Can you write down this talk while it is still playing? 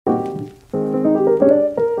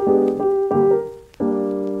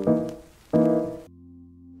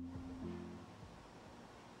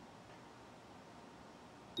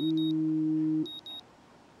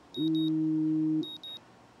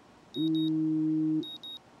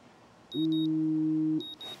I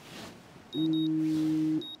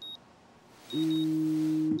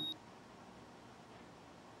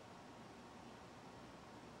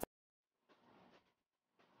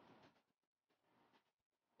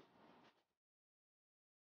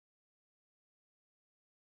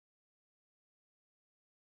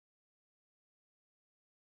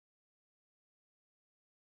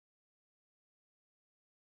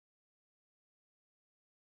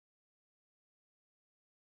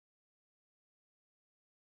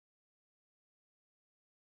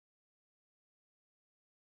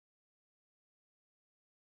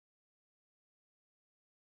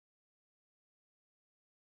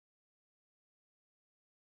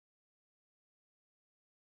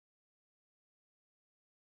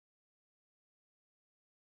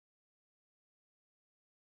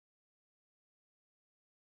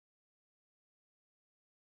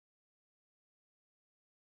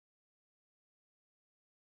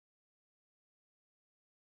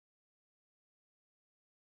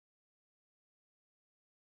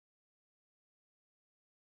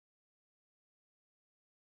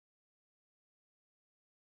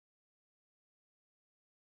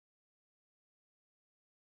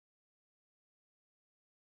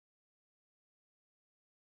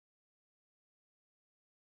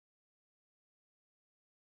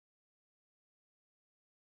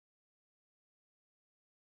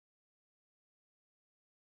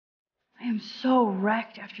am so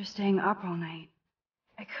wrecked after staying up all night.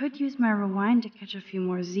 I could use my rewind to catch a few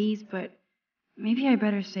more Z's, but maybe I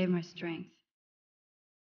better save my strength.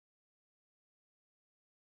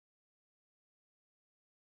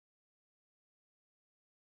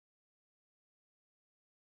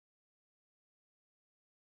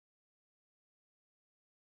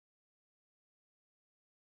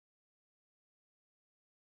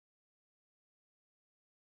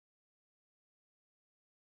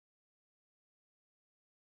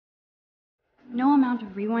 No amount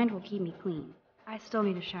of rewind will keep me clean. I still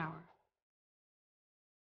need a shower.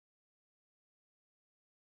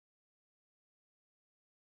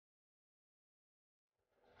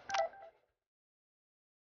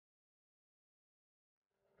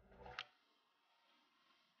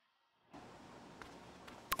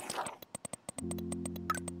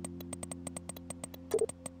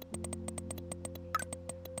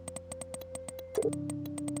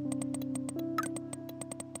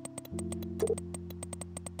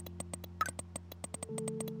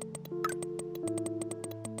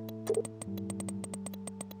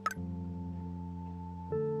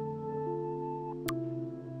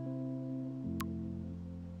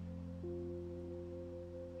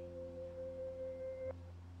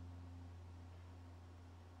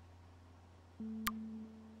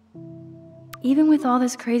 Even with all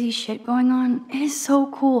this crazy shit going on, it is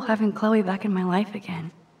so cool having Chloe back in my life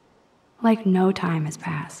again. Like no time has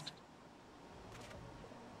passed.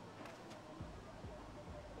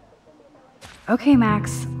 Okay,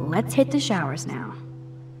 Max, let's hit the showers now.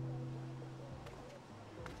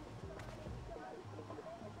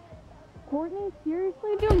 Courtney,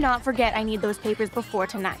 seriously? Do not forget I need those papers before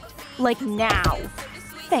tonight. Like now.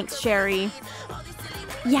 Thanks, Sherry.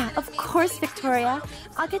 Yeah, of course, Victoria.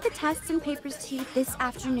 I'll get the tests and papers to you this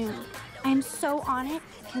afternoon. I am so on it,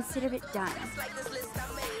 consider it done.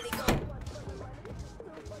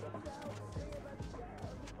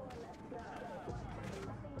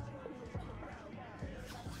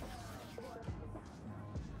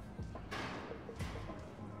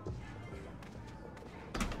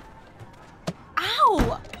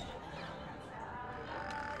 Ow!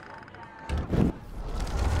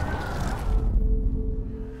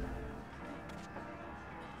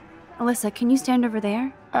 Alyssa, can you stand over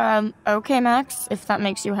there? Okay, Max, if that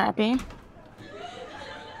makes you happy.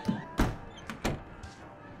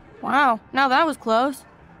 Wow, now that was close.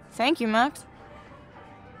 Thank you, Max.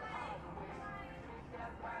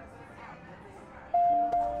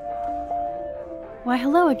 Why,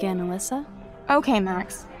 hello again, Alyssa. Okay,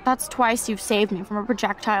 Max, that's twice you've saved me from a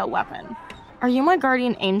projectile weapon. Are you my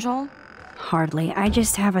guardian angel? Hardly. I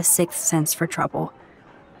just have a sixth sense for trouble.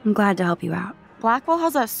 I'm glad to help you out. Blackwell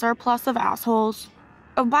has a surplus of assholes.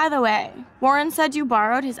 Oh, by the way, Warren said you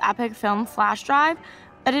borrowed his epic film flash drive.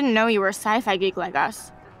 I didn't know you were a sci-fi geek like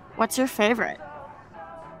us. What's your favorite?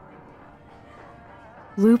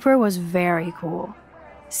 Looper was very cool.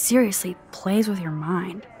 Seriously, plays with your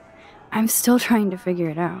mind. I'm still trying to figure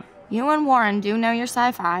it out. You and Warren do know your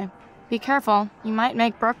sci-fi. Be careful, you might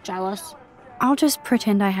make Brooke jealous. I'll just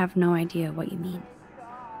pretend I have no idea what you mean.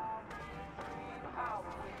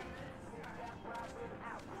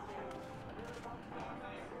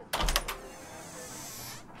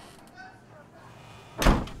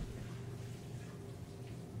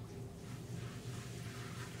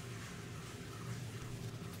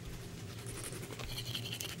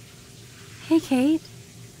 Hey, Kate.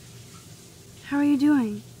 How are you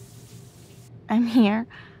doing? I'm here.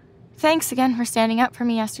 Thanks again for standing up for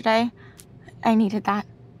me yesterday. I needed that.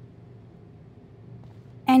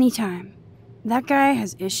 Anytime. That guy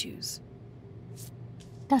has issues.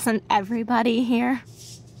 Doesn't everybody here?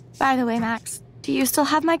 By the way, Max, do you still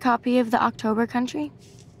have my copy of The October Country?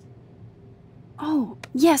 Oh,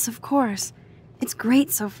 yes, of course. It's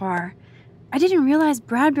great so far. I didn't realize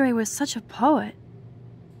Bradbury was such a poet.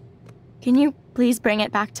 Can you please bring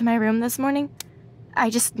it back to my room this morning?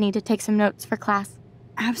 I just need to take some notes for class.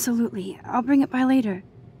 Absolutely. I'll bring it by later.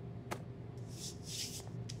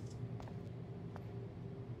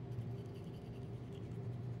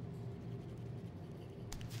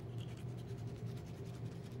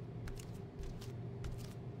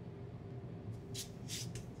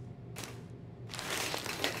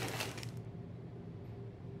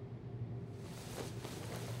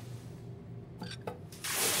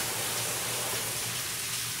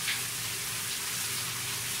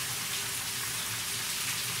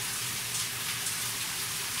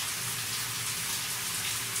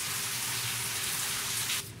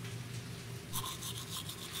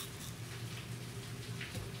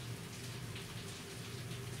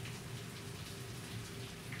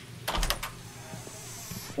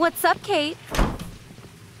 What's up, Kate?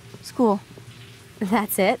 School.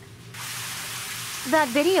 That's it? That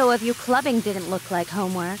video of you clubbing didn't look like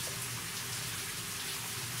homework.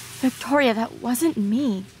 Victoria, that wasn't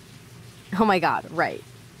me. Oh my god, right.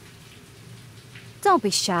 Don't be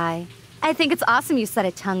shy. I think it's awesome you set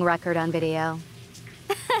a tongue record on video.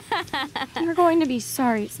 You're going to be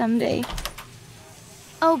sorry someday.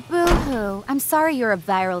 Oh, boo-hoo. I'm sorry you're a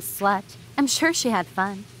viral slut. I'm sure she had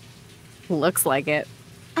fun. Looks like it.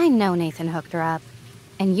 I know Nathan hooked her up.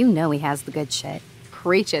 And you know he has the good shit.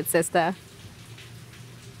 Preach it, sister.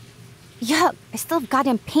 Yuck, I still have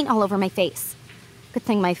goddamn paint all over my face. Good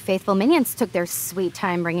thing my faithful minions took their sweet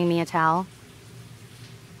time bringing me a towel.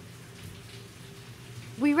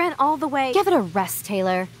 We ran all the way. Give it a rest,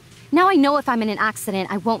 Taylor. Now I know if I'm in an accident,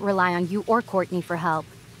 I won't rely on you or Courtney for help.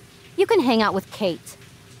 You can hang out with Kate.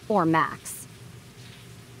 Or Max.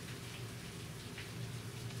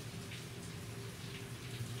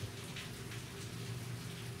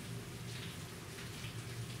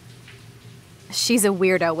 She's a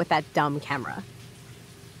weirdo with that dumb camera.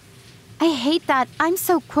 I hate that I'm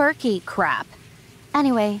so quirky crap.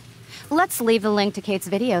 Anyway, let's leave the link to Kate's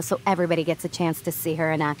video so everybody gets a chance to see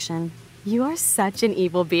her in action. You are such an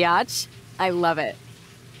evil biatch. I love it.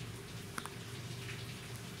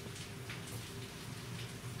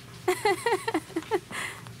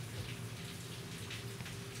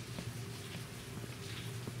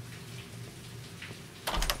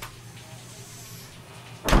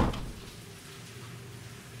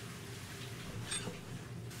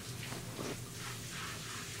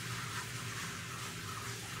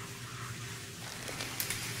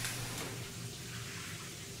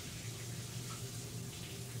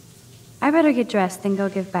 I better get dressed and go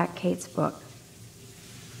give back Kate's book.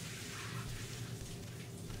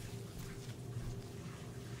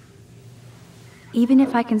 Even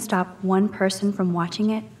if I can stop one person from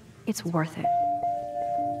watching it, it's worth it.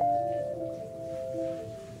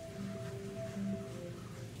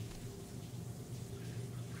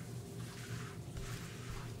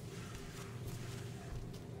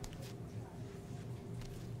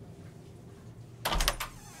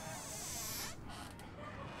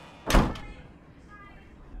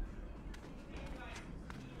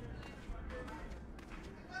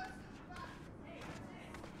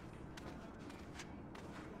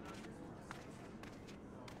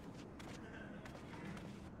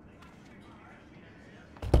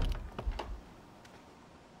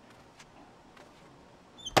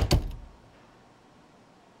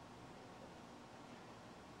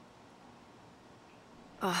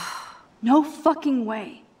 No fucking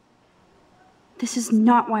way. This is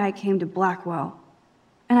not why I came to Blackwell.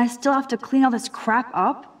 And I still have to clean all this crap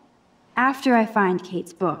up after I find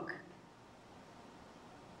Kate's book.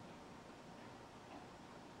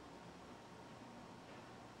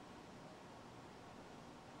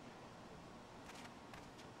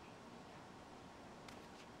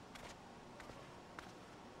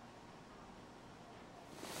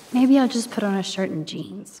 Maybe I'll just put on a shirt and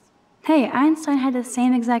jeans. Hey, Einstein had the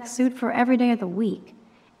same exact suit for every day of the week,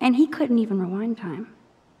 and he couldn't even rewind time.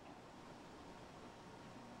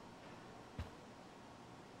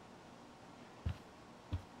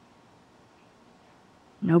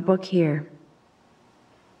 No book here.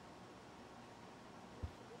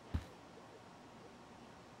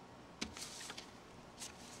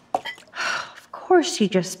 Of course she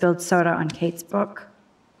just spilled soda on Kate's book.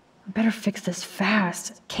 Better fix this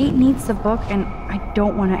fast. Kate needs the book, and I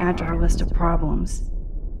don't want to add to her list of problems.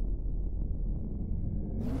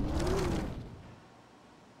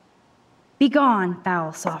 Begone,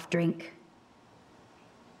 foul soft drink.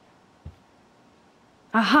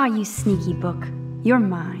 Aha, you sneaky book. You're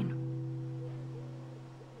mine.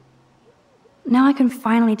 Now I can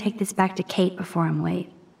finally take this back to Kate before I'm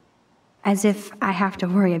late. As if I have to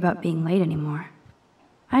worry about being late anymore.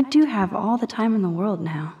 I do have all the time in the world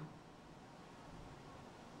now.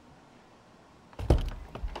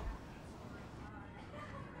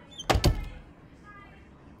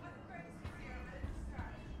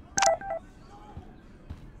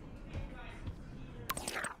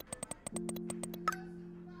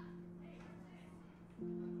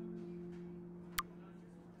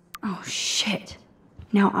 Oh shit.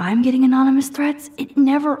 Now I'm getting anonymous threats? It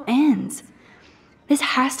never ends. This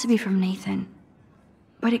has to be from Nathan.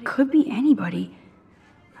 But it could be anybody.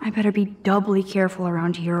 I better be doubly careful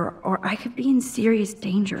around here, or I could be in serious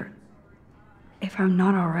danger. If I'm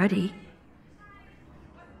not already.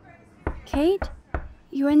 Kate?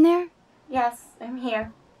 You in there? Yes, I'm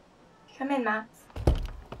here. Come in, Max.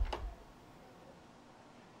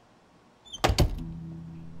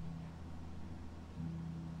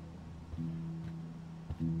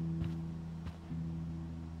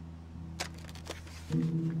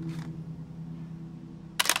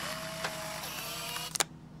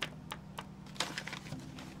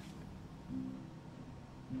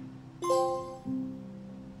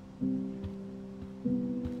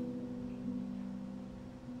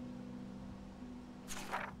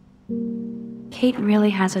 Kate really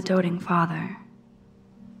has a doting father.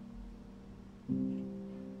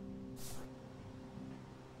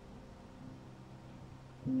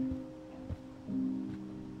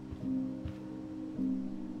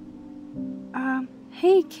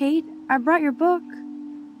 Hey, Kate, I brought your book.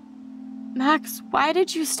 Max, why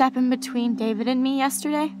did you step in between David and me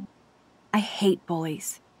yesterday? I hate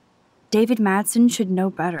bullies. David Madsen should know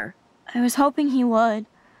better. I was hoping he would.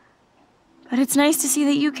 But it's nice to see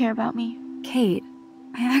that you care about me. Kate,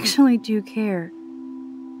 I actually do care.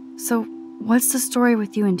 So, what's the story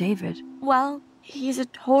with you and David? Well, he's a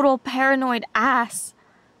total paranoid ass.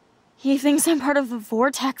 He thinks I'm part of the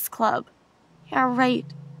Vortex Club. Yeah, right.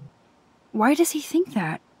 Why does he think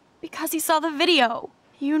that? Because he saw the video.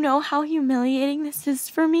 You know how humiliating this is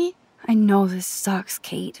for me? I know this sucks,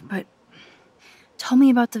 Kate, but tell me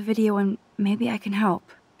about the video and maybe I can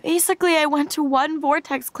help. Basically, I went to one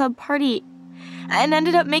Vortex Club party and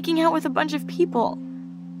ended up making out with a bunch of people.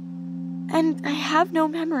 And I have no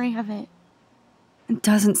memory of it. It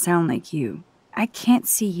doesn't sound like you. I can't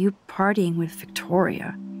see you partying with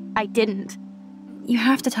Victoria. I didn't. You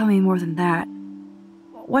have to tell me more than that.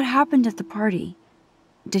 What happened at the party?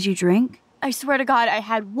 Did you drink? I swear to God, I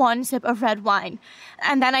had one sip of red wine,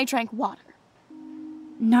 and then I drank water.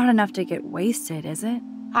 Not enough to get wasted, is it?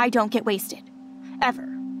 I don't get wasted. Ever.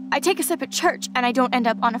 I take a sip at church, and I don't end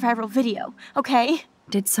up on a viral video, okay?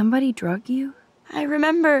 Did somebody drug you? I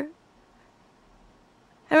remember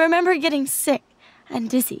getting sick and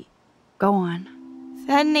dizzy. Go on.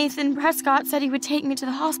 Then Nathan Prescott said he would take me to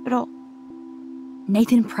the hospital.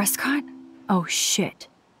 Nathan Prescott? Oh, shit.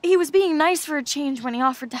 He was being nice for a change when he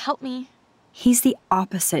offered to help me. He's the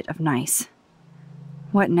opposite of nice.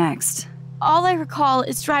 What next? All I recall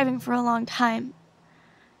is driving for a long time.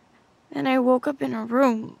 Then I woke up in a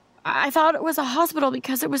room. I thought it was a hospital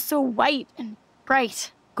because it was so white and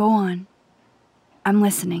bright. Go on. I'm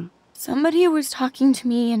listening. Somebody was talking to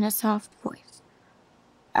me in a soft voice.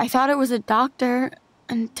 I thought it was a doctor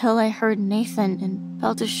until I heard Nathan and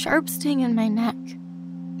felt a sharp sting in my neck.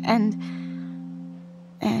 And?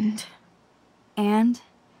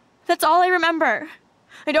 That's all I remember.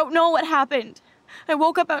 I don't know what happened. I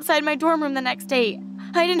woke up outside my dorm room the next day.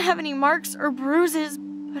 I didn't have any marks or bruises,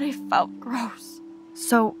 but I felt gross.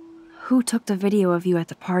 So, who took the video of you at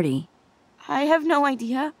the party? I have no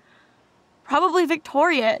idea. Probably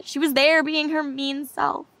Victoria. She was there being her mean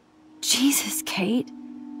self. Jesus, Kate.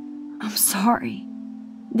 I'm sorry.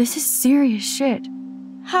 This is serious shit.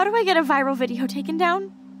 How do I get a viral video taken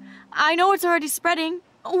down? I know it's already spreading.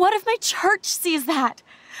 What if my church sees that?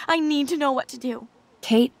 I need to know what to do.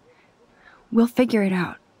 Kate, we'll figure it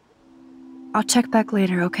out. I'll check back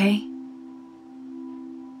later, okay?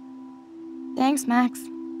 Thanks, Max.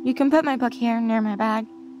 You can put my book here near my bag.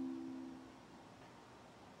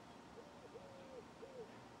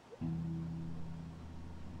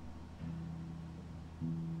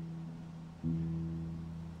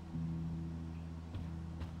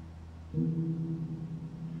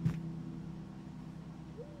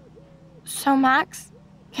 So, Max,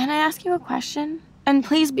 can I ask you a question? And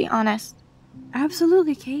please be honest.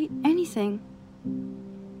 Absolutely, Kate. Anything.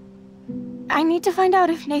 I need to find out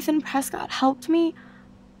if Nathan Prescott helped me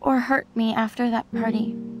or hurt me after that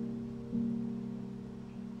party.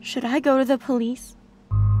 Should I go to the police?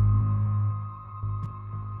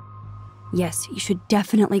 Yes, you should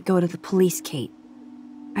definitely go to the police, Kate.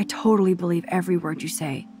 I totally believe every word you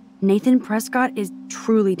say. Nathan Prescott is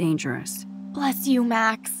truly dangerous. Bless you,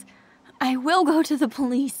 Max. I will go to the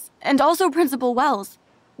police, and also Principal Wells.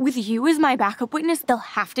 With you as my backup witness, they'll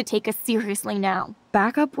have to take us seriously now.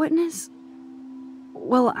 Backup witness?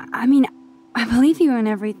 Well, I mean, I believe you in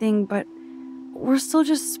everything, but we're still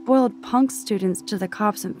just spoiled punk students to the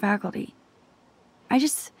cops and faculty. I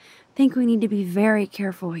just think we need to be very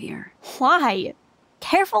careful here. Why?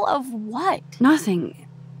 Careful of what? Nothing.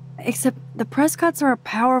 Except the Prescotts are a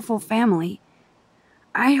powerful family.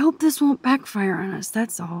 I hope this won't backfire on us,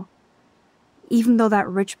 that's all. Even though that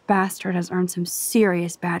rich bastard has earned some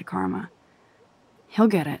serious bad karma. He'll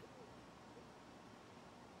get it.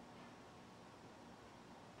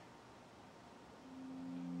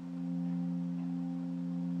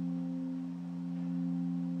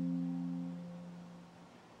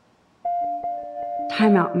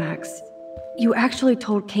 Time out, Max. You actually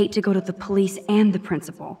told Kate to go to the police and the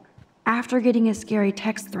principal, after getting a scary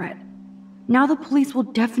text threat. Now the police will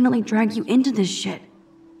definitely drag you into this shit.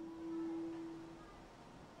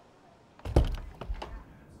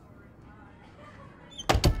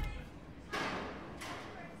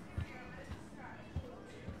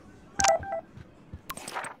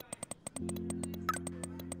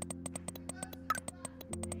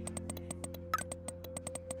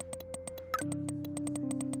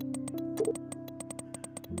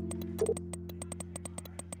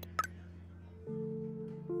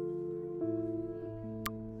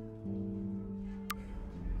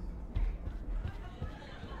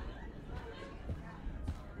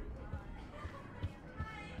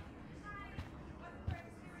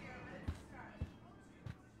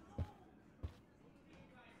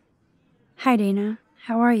 Hi, Dana.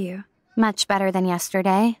 How are you? Much better than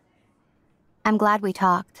yesterday. I'm glad we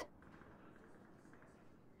talked.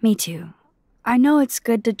 Me too. I know it's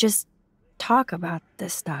good to just talk about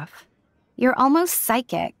this stuff. You're almost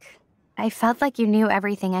psychic. I felt like you knew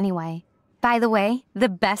everything anyway. By the way, the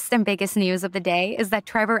best and biggest news of the day is that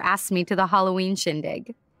Trevor asked me to the Halloween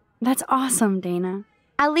shindig. That's awesome, Dana.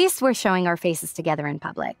 At least we're showing our faces together in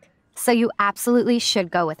public. So you absolutely should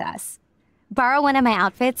go with us. Borrow one of my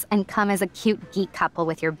outfits and come as a cute geek couple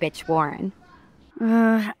with your bitch Warren.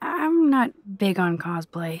 I'm not big on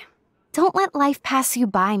cosplay. Don't let life pass you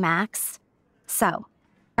by, Max. So,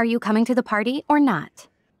 are you coming to the party or not?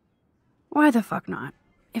 Why the fuck not?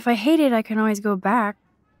 If I hate it, I can always go back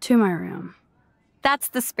to my room. That's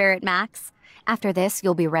the spirit, Max. After this,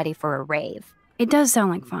 you'll be ready for a rave. It does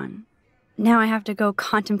sound like fun. Now I have to go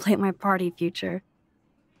contemplate my party future.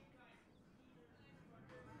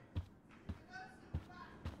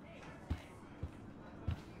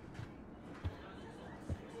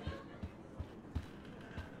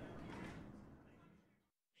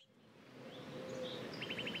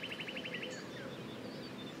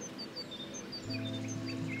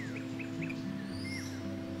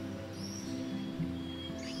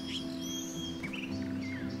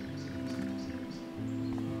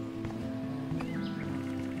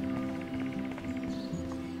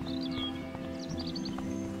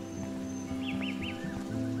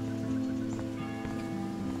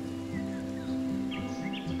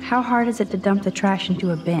 How hard is it to dump the trash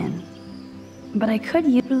into a bin? But I could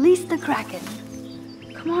release the Kraken.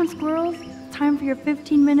 Come on, squirrels. Time for your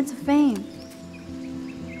 15 minutes of fame.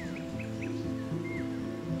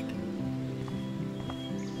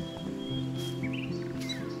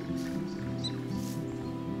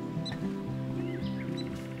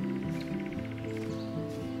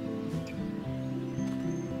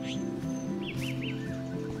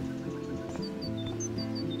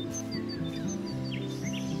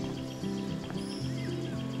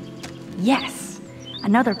 Yes!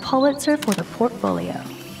 Another Pulitzer for the portfolio.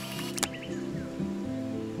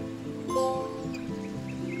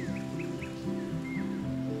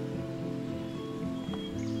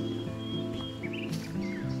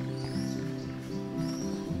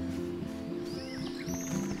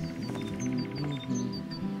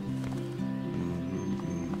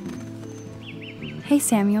 Hey,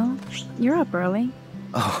 Samuel. You're up early.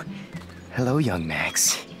 Oh, hello, young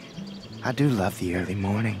Max. I do love the early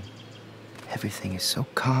morning. Everything is so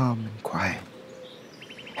calm and quiet.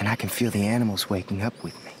 And I can feel the animals waking up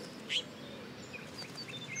with me.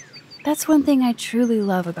 That's one thing I truly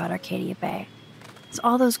love about Arcadia Bay. It's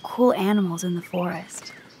all those cool animals in the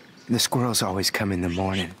forest. The squirrels always come in the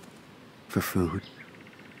morning for food.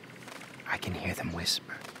 I can hear them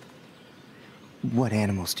whisper. What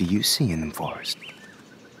animals do you see in the forest?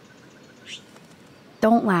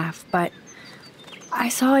 Don't laugh, but I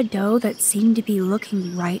saw a doe that seemed to be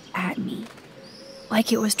looking right at me,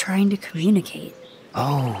 like it was trying to communicate.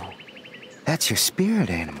 Oh, that's your spirit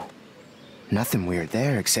animal. Nothing weird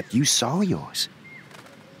there except you saw yours.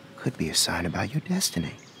 Could be a sign about your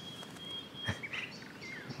destiny.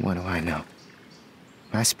 What do I know?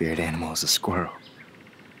 My spirit animal is a squirrel.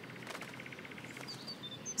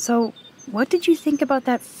 So, what did you think about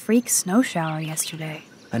that freak snow shower yesterday?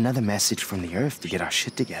 Another message from the Earth to get our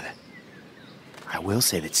shit together. I will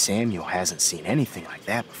say that Samuel hasn't seen anything like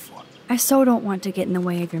that before. I so don't want to get in the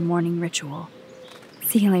way of your morning ritual.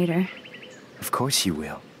 See you later. Of course you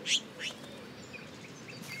will.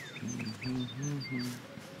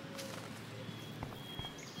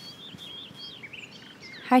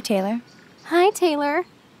 Hi, Taylor. Hi, Taylor.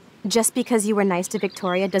 Just because you were nice to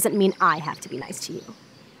Victoria doesn't mean I have to be nice to you.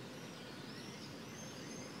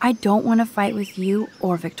 I don't want to fight with you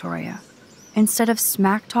or Victoria. Instead of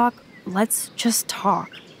smack talk, let's just talk.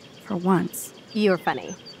 For once. You're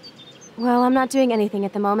funny. Well, I'm not doing anything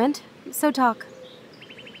at the moment, so talk.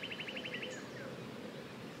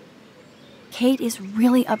 Kate is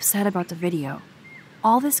really upset about the video.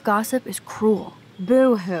 All this gossip is cruel.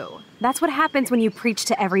 Boo-hoo. That's what happens when you preach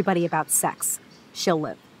to everybody about sex. She'll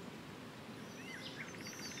live.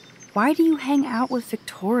 Why do you hang out with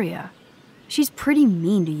Victoria? She's pretty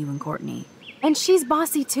mean to you and Courtney. And she's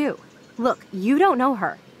bossy too. Look, you don't know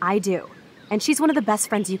her. I do. And she's one of the best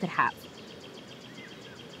friends you could have.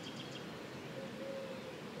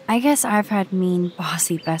 I guess I've had mean,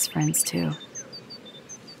 bossy best friends too.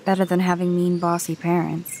 Better than having mean, bossy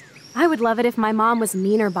parents. I would love it if my mom was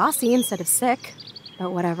mean or bossy instead of sick.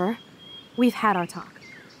 But whatever. We've had our talk.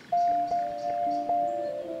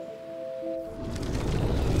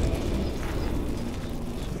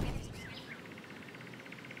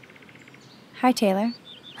 Hi, Taylor.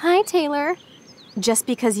 Hi, Taylor. Just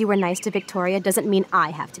because you were nice to Victoria doesn't mean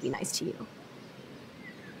I have to be nice to you.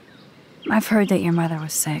 I've heard that your mother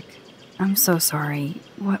was sick. I'm so sorry.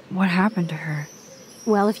 What happened to her?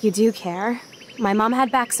 Well, if you do care, my mom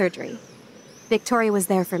had back surgery. Victoria was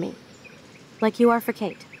there for me. Like you are for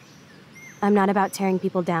Kate. I'm not about tearing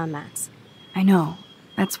people down, Max. I know.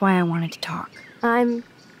 That's why I wanted to talk. I'm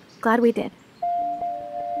glad we did.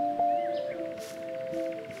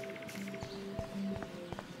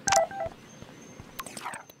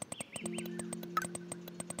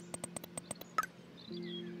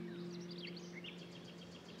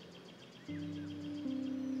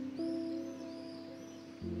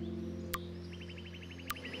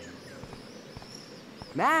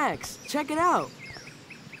 Max, check it out.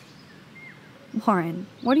 Warren,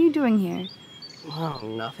 what are you doing here? Oh,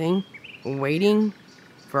 nothing. Waiting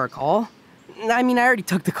for a call? I mean, I already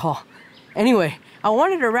took the call. Anyway, I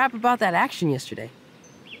wanted to rap about that action yesterday.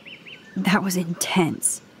 That was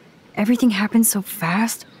intense. Everything happened so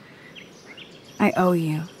fast. I owe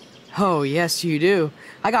you. Oh, yes, you do.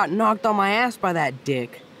 I got knocked on my ass by that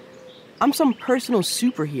dick. I'm some personal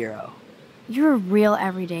superhero. You're a real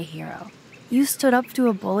everyday hero. You stood up to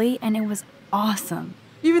a bully and it was awesome.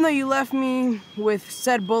 Even though you left me with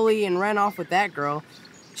said bully and ran off with that girl,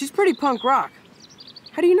 she's pretty punk rock.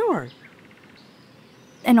 How do you know her?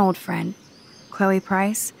 An old friend, Chloe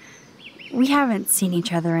Price. We haven't seen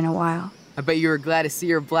each other in a while. I bet you were glad to see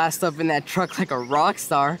her blast up in that truck like a rock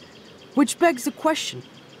star. Which begs the question,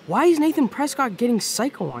 why is Nathan Prescott getting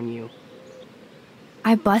psycho on you?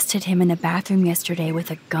 I busted him in the bathroom yesterday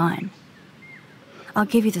with a gun. I'll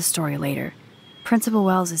give you the story later. Principal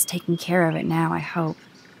Wells is taking care of it now, I hope.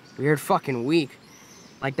 Weird fucking week.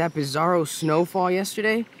 Like that bizarro snowfall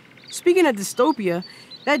yesterday. Speaking of dystopia,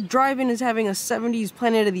 that drive-in is having a 70s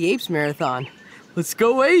Planet of the Apes marathon. Let's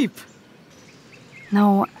go ape!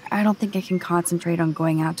 No, I don't think I can concentrate on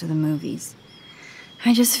going out to the movies.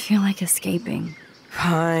 I just feel like escaping.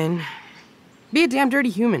 Fine. Be a damn dirty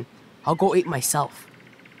human. I'll go ape myself.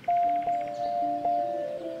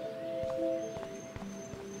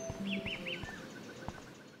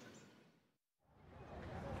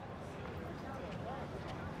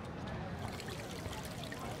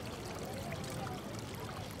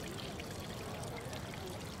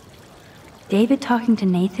 David talking to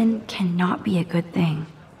Nathan cannot be a good thing.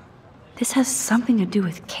 This has something to do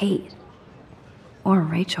with Kate. Or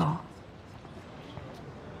Rachel.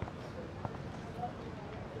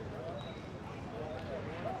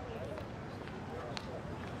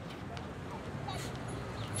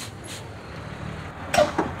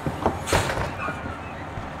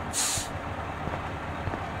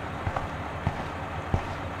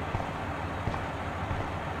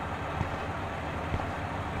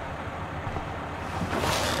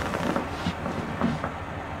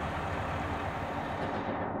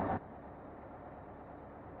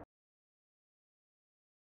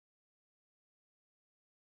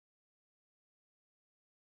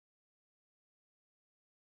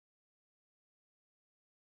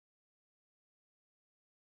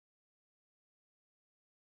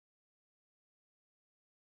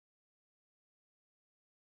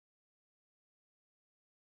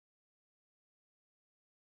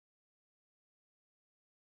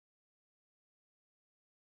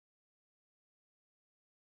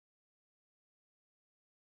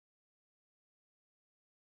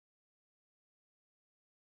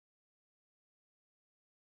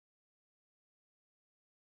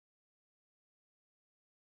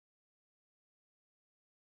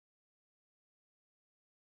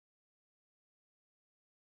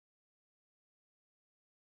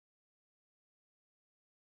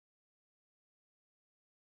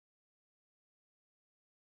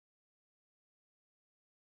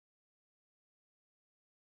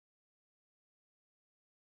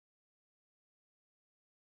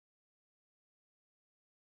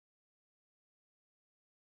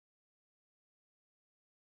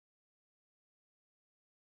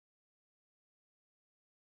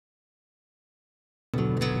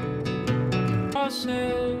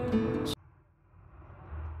 você.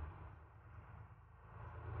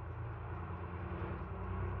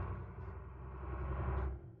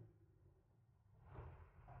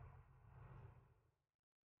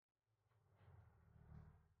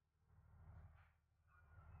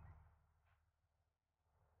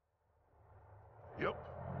 Yep,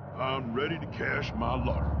 I'm ready to cash my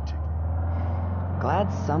lottery ticket. Glad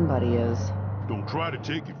somebody is. Don't try to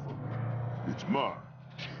take it from me. It's mine.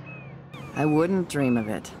 I wouldn't dream of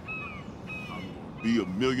it. Be a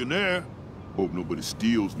millionaire. Hope nobody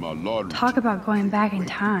steals my lottery Talk ticket. about going back in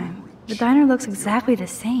time. The diner looks exactly the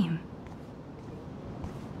same.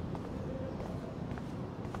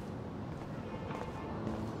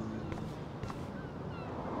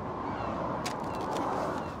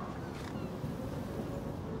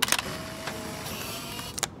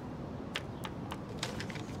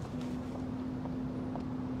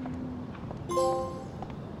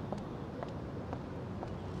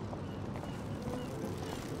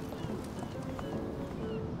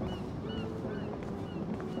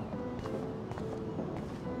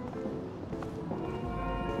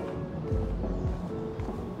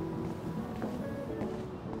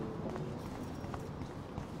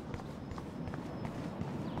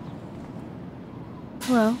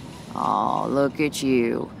 Hello. Oh, look at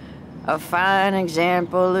you. A fine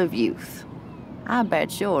example of youth. I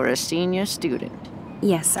bet you're a senior student.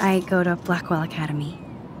 Yes, I go to Blackwell Academy.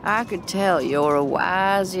 I could tell you're a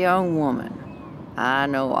wise young woman. I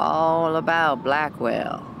know all about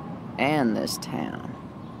Blackwell and this town.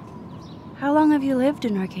 How long have you lived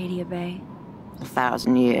in Arcadia Bay?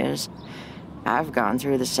 1,000 years. I've gone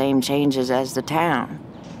through the same changes as the town.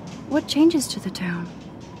 What changes to the town?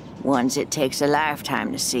 Ones it takes a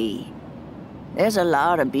lifetime to see. There's a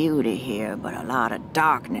lot of beauty here, but a lot of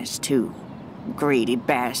darkness, too. Greedy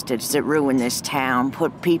bastards that ruin this town,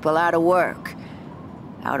 put people out of work,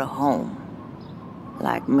 out of home.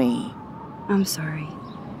 Like me. I'm sorry.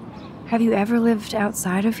 Have you ever lived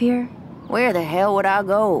outside of here? Where the hell would I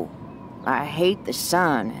go? I hate the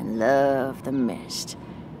sun and love the mist.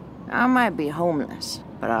 I might be homeless,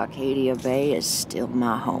 but Arcadia Bay is still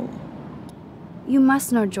my home. You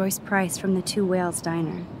must know Joyce Price from the Two Whales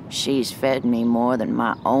Diner. She's fed me more than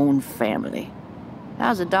my own family.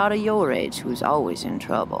 How's a daughter your age who's always in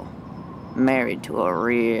trouble? Married to a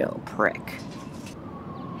real prick.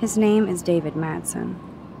 His name is David Madsen.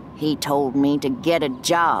 He told me to get a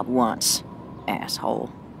job once.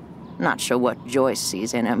 Asshole. Not sure what Joyce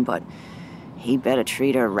sees in him, but he better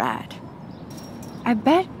treat her right. I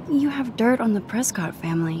bet you have dirt on the Prescott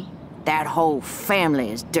family. That whole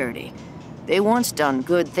family is dirty. They once done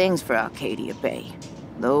good things for Arcadia Bay.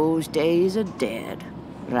 Those days are dead,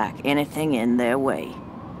 like anything in their way.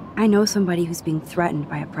 I know somebody who's being threatened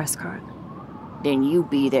by a Prescott. Then you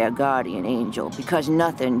be their guardian angel, because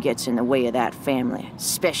nothing gets in the way of that family,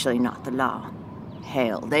 especially not the law.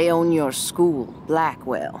 Hell, they own your school,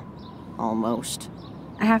 Blackwell. Almost.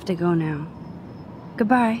 I have to go now.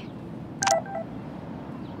 Goodbye.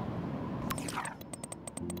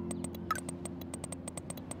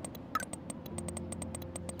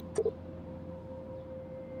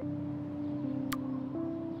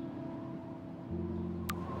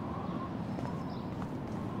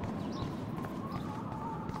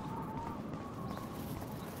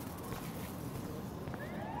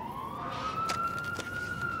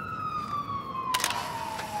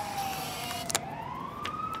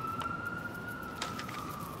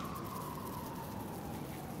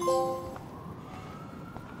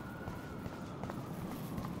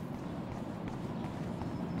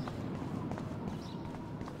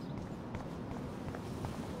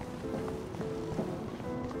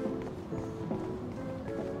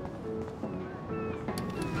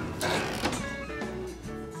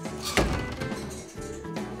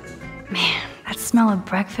 Man, that smell of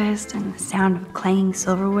breakfast and the sound of clanging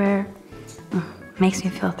silverware makes me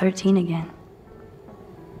feel 13 again.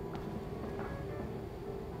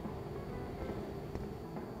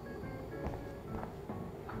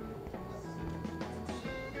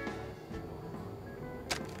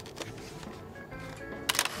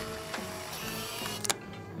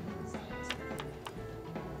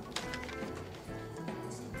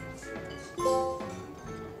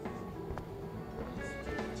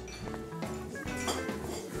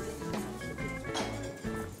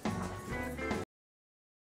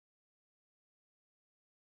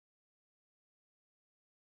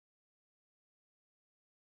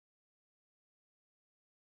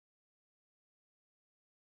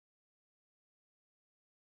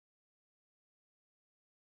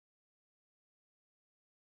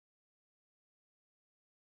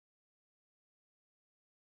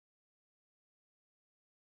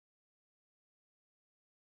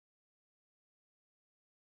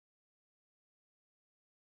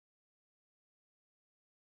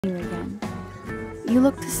 you again. You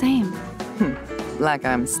look the same. Like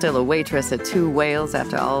I'm still a waitress at Two Whales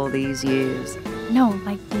after all these years. No,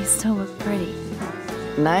 like you still look pretty.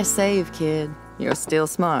 Nice save, kid. You're still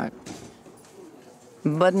smart.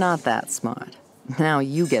 But not that smart. Now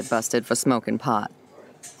you get busted for smoking pot.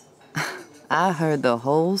 I heard the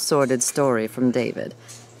whole sordid story from David.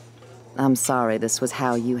 I'm sorry this was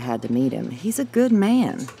how you had to meet him. He's a good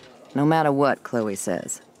man, no matter what Chloe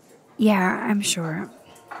says. Yeah, I'm sure.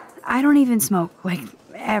 I don't even smoke, like,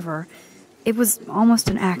 ever. It was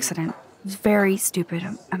almost an accident. It was very stupid.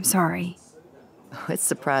 I'm sorry. It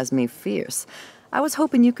surprised me fierce. I was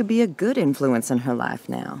hoping you could be a good influence in her life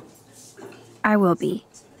now. I will be.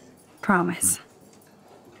 Promise.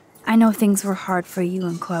 I know things were hard for you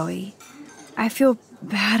and Chloe. I feel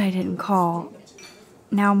bad I didn't call.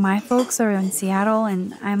 Now my folks are in Seattle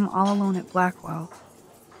and I'm all alone at Blackwell.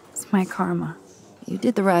 It's my karma. You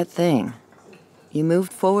did the right thing. You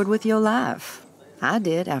moved forward with your life. I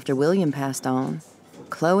did after William passed on.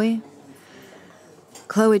 Chloe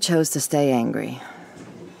chose to stay angry.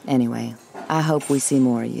 Anyway, I hope we see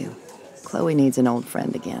more of you. Chloe needs an old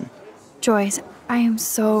friend again. Joyce, I am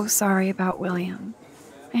so sorry about William.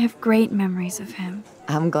 I have great memories of him.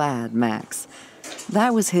 I'm glad, Max.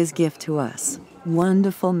 That was his gift to us.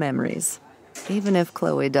 Wonderful memories. Even if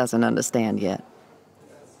Chloe doesn't understand yet.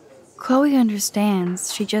 Chloe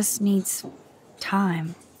understands. She just needs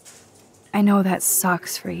time. I know that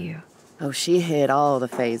sucks for you. Oh, she hit all the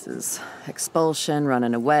phases. Expulsion,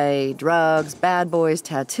 running away, drugs, bad boys,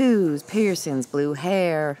 tattoos, piercings, blue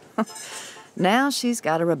hair. Now she's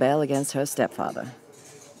got to rebel against her stepfather.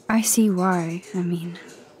 I see why,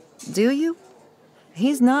 Do you?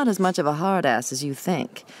 He's not as much of a hard ass as you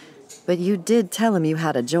think. But you did tell him you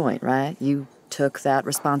had a joint, right? You took that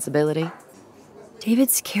responsibility?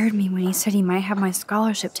 David scared me when he said he might have my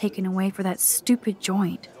scholarship taken away for that stupid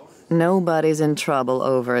joint. Nobody's in trouble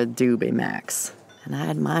over a doobie, Max. And I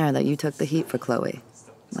admire that you took the heat for Chloe.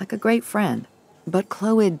 Like a great friend. But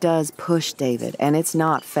Chloe does push David, and it's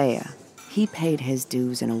not fair. He paid his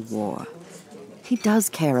dues in a war. He does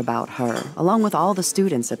care about her, along with all the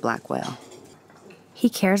students at Blackwell. He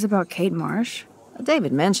cares about Kate Marsh?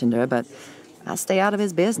 David mentioned her, but I stay out of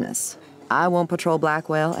his business. I won't patrol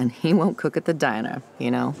Blackwell, and he won't cook at the diner,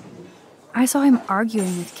 you know? I saw him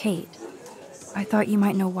arguing with Kate. I thought you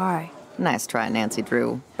might know why. Nice try, Nancy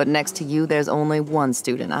Drew. But next to you, there's only one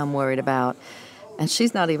student I'm worried about, and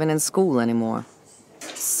she's not even in school anymore.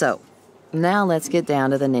 So, now let's get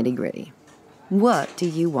down to the nitty-gritty. What do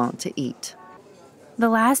you want to eat? The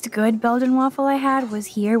last good Belgian waffle I had was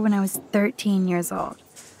here when I was 13 years old.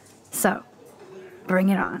 So, bring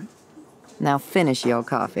it on. Now finish your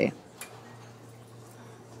coffee.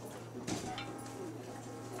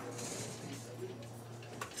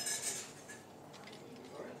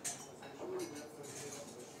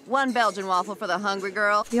 One Belgian waffle for the hungry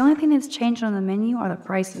girl. The only thing that's changed on the menu are the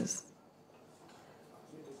prices.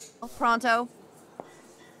 Pronto?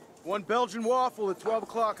 One Belgian waffle at 12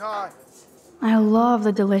 o'clock high. I love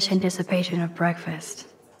the delicious anticipation of breakfast.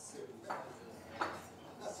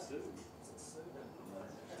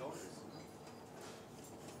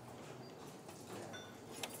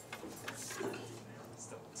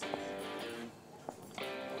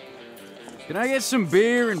 Can I get some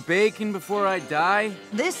beer and bacon before I die?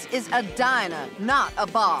 This is a diner, not a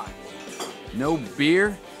bar. No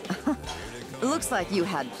beer? Looks like you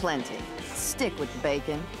had plenty. Stick with the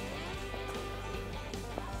bacon.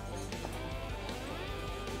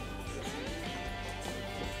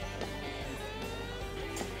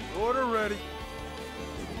 Order ready.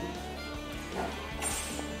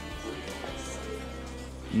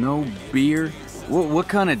 No beer? What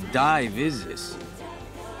kind of dive is this?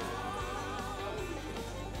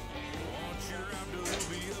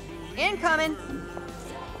 Incoming!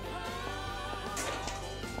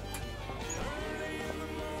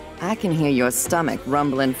 I can hear your stomach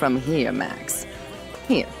rumbling from here, Max.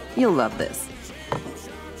 Here, you'll love this.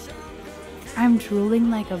 I'm drooling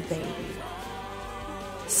like a baby.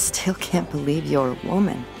 Still can't believe you're a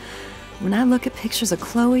woman. When I look at pictures of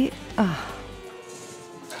Chloe,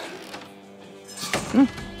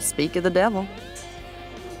 Speak of the devil.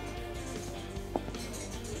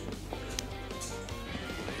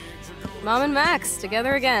 Mom and Max,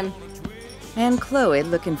 together again. And Chloe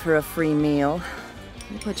looking for a free meal.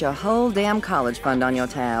 You put your whole damn college fund on your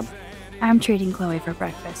tab. I'm treating Chloe for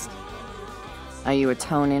breakfast. Are you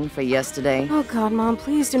atoning for yesterday? Oh God, Mom,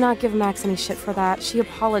 please do not give Max any shit for that. She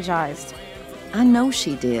apologized. I know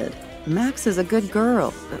she did. Max is a good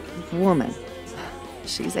girl. Woman.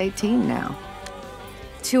 She's 18 now.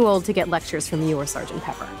 Too old to get lectures from you or Sergeant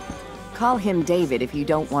Pepper. Call him David if you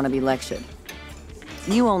don't want to be lectured.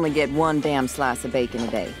 You only get one damn slice of bacon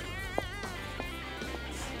a day.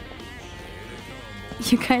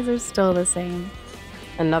 You guys are still the same.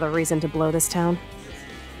 Another reason to blow this town.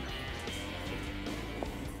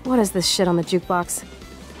 What is this shit on the jukebox?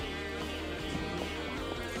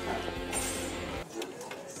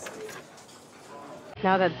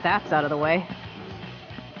 Now that that's out of the way.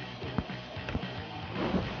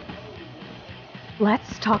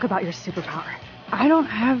 Let's talk about your superpower. I don't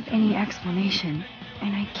have any explanation,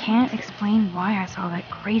 and I can't explain why I saw that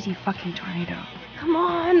crazy fucking tornado. Come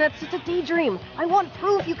on, that's just a daydream. I want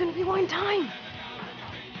proof you can rewind time.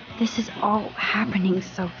 This is all happening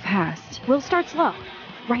so fast. We'll start slow.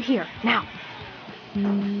 Right here, now.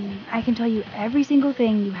 I can tell you every single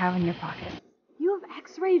thing you have in your pocket. You have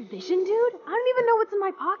X-ray vision, dude? I don't even know what's in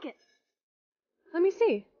my pocket. Let me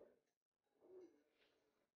see.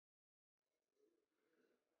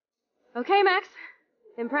 Okay, Max.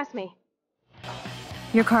 Impress me.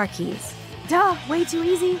 Your car keys. Duh, way too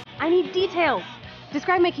easy. I need details.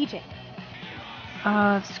 Describe my keychain.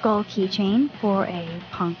 A skull keychain for a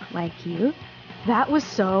punk like you. That was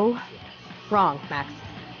so wrong, Max.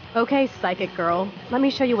 Okay, psychic girl. Let me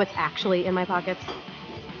show you what's actually in my pockets.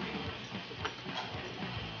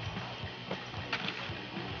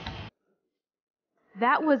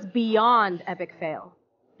 That was beyond epic fail.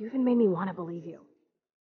 You even made me want to believe you.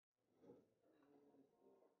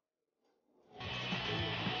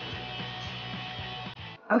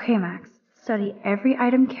 Okay, Max. Study every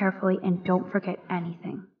item carefully and don't forget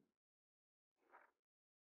anything.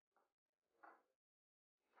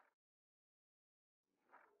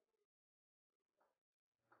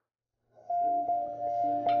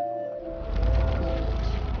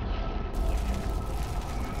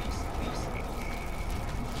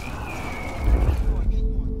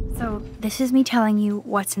 So, this is me telling you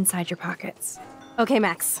what's inside your pockets. Okay,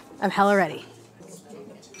 Max. I'm hella ready.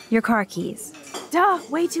 Your car keys. Duh,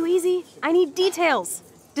 way too easy. I need details.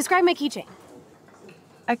 Describe my keychain.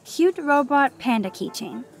 A cute robot panda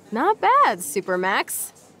keychain. Not bad, Super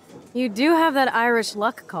Max. You do have that Irish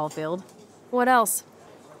luck, Caulfield. What else?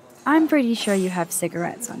 I'm pretty sure you have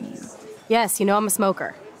cigarettes on you. Yes, you know I'm a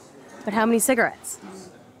smoker. But how many cigarettes?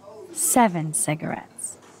 7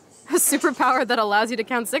 cigarettes. A superpower that allows you to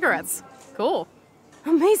count cigarettes. Cool.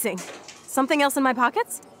 Amazing. Something else in my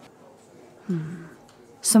pockets?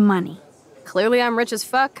 Some money. Clearly I'm rich as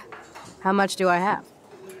fuck. How much do I have?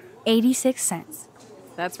 86 cents.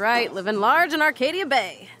 That's right, living large in Arcadia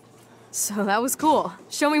Bay. So that was cool.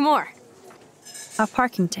 Show me more. A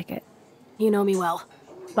parking ticket. You know me well.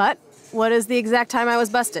 But what is the exact time I was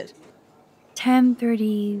busted?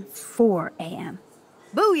 10:34 a.m.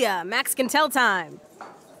 Booyah! Max can tell time.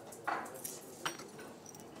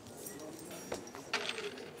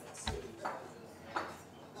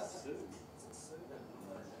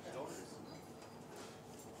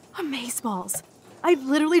 Amazeballs. I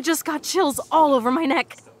literally just got chills all over my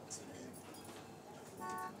neck.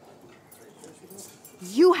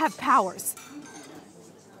 You have powers.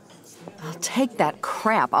 I'll take that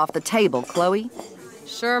crap off the table, Chloe.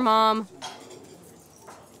 Sure, Mom.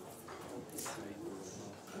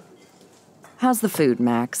 How's the food,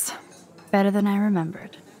 Max? Better than I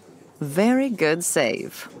remembered. Very good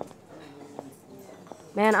save.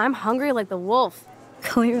 Man, I'm hungry like the wolf.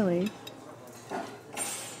 Clearly.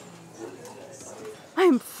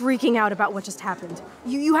 I'm freaking out about what just happened.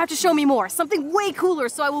 You have to show me more. Something way cooler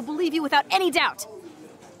so I will believe you without any doubt.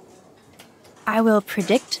 I will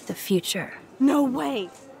predict the future. No way.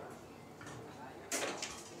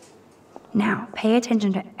 Now, pay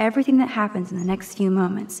attention to everything that happens in the next few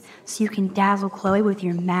moments so you can dazzle Chloe with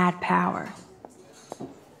your mad power.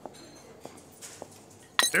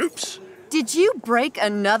 Oops. Did you break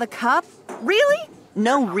another cup? Really?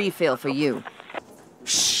 No refill for you.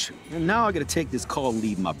 Shh. And now I gotta take this call and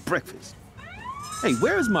leave my breakfast. Hey,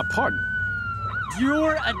 where is my partner?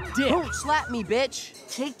 You're a dick. Don't slap me, bitch.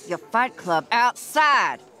 Take your fight club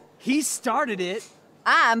outside. He started it.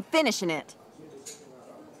 I'm finishing it.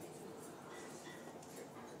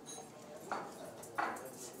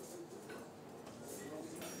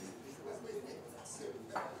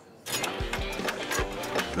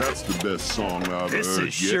 That's the best song I've This heard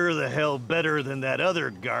is yet. sure the hell better than that other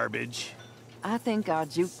garbage. I think our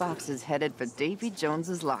jukebox is headed for Davy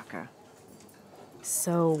Jones's locker.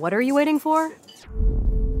 So, what are you waiting for?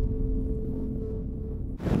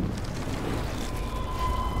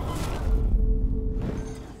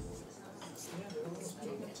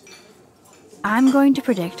 I'm going to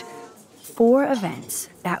predict 4 events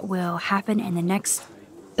that will happen in the next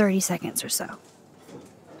 30 seconds or so.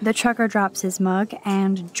 The trucker drops his mug,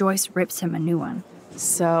 and Joyce rips him a new one.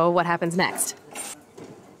 So, what happens next?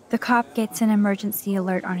 The cop gets an emergency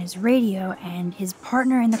alert on his radio, and his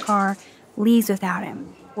partner in the car leaves without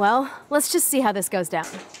him. Well, let's just see how this goes down.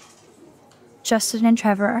 Justin and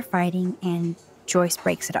Trevor are fighting, and Joyce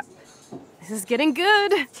breaks it up. This is getting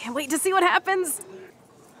good. Can't wait to see what happens.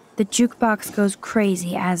 The jukebox goes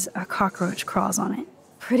crazy as a cockroach crawls on it.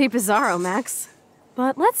 Pretty bizarro, Max.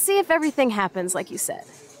 But let's see if everything happens like you said.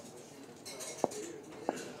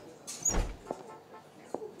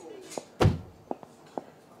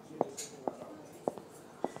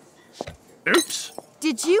 Oops.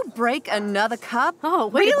 Did you break another cup? Oh,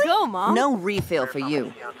 way to go, Mom. No refill for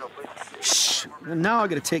you. Shh. Now I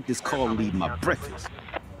gotta take this call and leave my breakfast.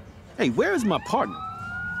 Hey, where is my partner?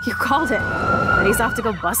 You called it. And he's off to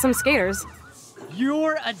go bust some skaters.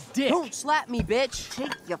 You're a dick. Don't slap me, bitch.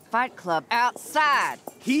 Take your fight club outside.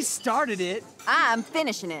 He started it. I'm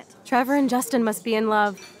finishing it. Trevor and Justin must be in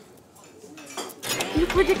love. You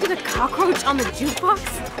predicted a cockroach on the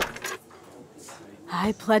jukebox?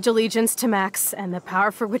 I pledge allegiance to Max and the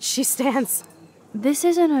power for which she stands. This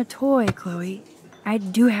isn't a toy, Chloe. I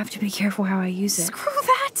do have to be careful how I use it. Screw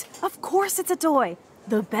that! Of course it's a toy.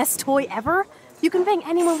 The best toy ever? You can bang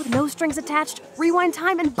anyone with no strings attached, rewind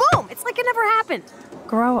time, and boom! It's like it never happened.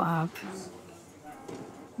 Grow up.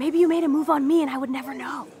 Maybe you made a move on me and I would never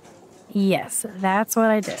know. Yes, that's what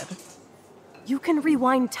I did. You can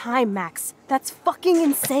rewind time, Max. That's fucking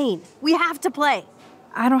insane. We have to play.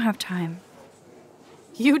 I don't have time.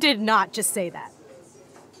 You did not just say that.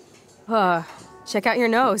 Check out your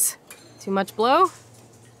nose. Too much blow?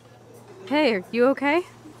 Hey, are you okay?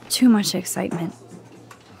 Too much excitement.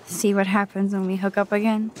 See what happens when we hook up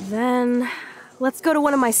again? Then, let's go to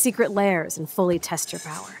one of my secret lairs and fully test your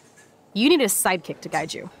power. You need a sidekick to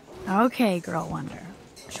guide you. Okay, Girl Wonder.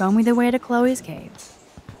 Show me the way to Chloe's cave.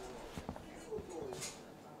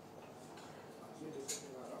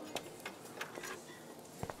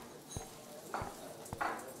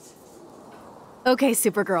 Okay,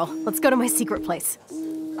 Supergirl, let's go to my secret place.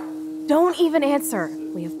 Don't even answer.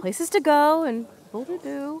 We have places to go and people to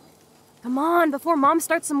do. Come on, before Mom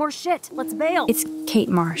starts some more shit. Let's bail. It's Kate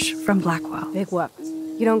Marsh from Blackwell. Big whoop.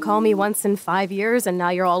 You don't call me once in 5 years and now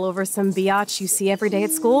you're all over some biatch you see every day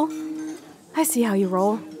at school? I see how you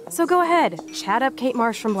roll. So go ahead, chat up Kate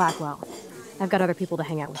Marsh from Blackwell. I've got other people to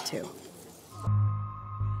hang out with too.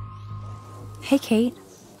 Hey, Kate.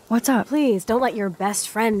 What's up? Please, don't let your best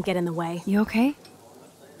friend get in the way. You okay?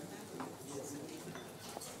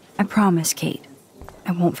 I promise, Kate.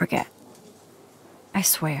 I won't forget. I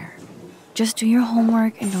swear. Just do your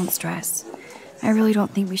homework and don't stress. I really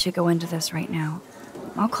don't think we should go into this right now.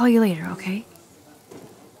 I'll call you later, okay?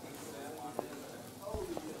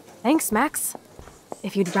 Thanks, Max.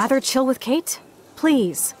 If you'd rather chill with Kate,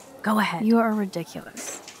 please, go ahead. You are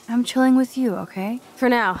ridiculous. I'm chilling with you, okay? For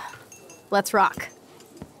now, let's rock.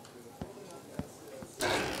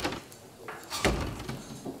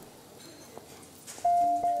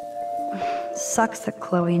 Sucks that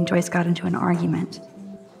Chloe and Joyce got into an argument.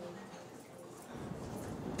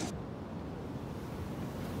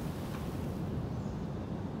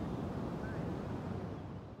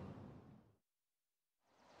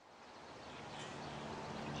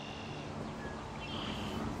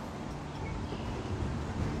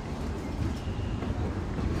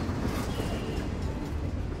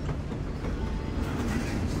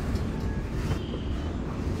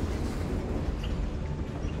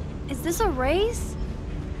 Is this a race?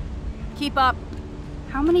 Keep up.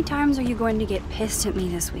 How many times are you going to get pissed at me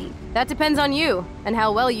this week? That depends on you and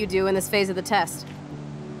how well you do in this phase of the test.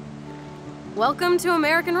 Welcome to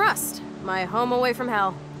American Rust, my home away from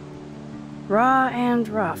hell. Raw and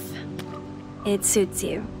rough. It suits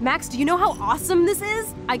you. Max, do you know how awesome this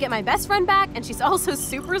is? I get my best friend back and she's also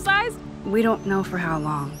supersized. We don't know for how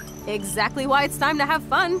long. Exactly why it's time to have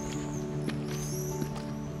fun.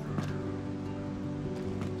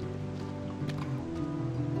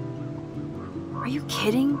 Are you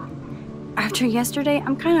kidding? After yesterday,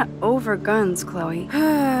 I'm kind of over guns, Chloe.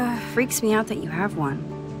 Freaks me out that you have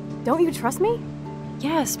one. Don't you trust me?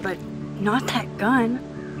 Yes, but not that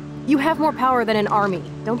gun. You have more power than an army.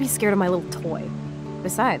 Don't be scared of my little toy.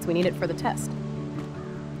 Besides, we need it for the test.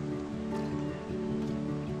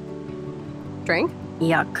 Drink?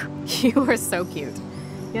 Yuck. You are so cute.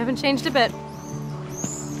 You haven't changed a bit.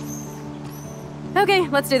 Okay,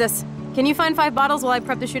 let's do this. Can you find 5 bottles while I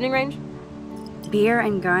prep the shooting range? Beer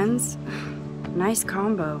and guns? Nice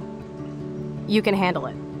combo. You can handle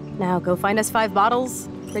it. Now go find us 5 bottles,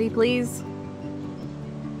 pretty please.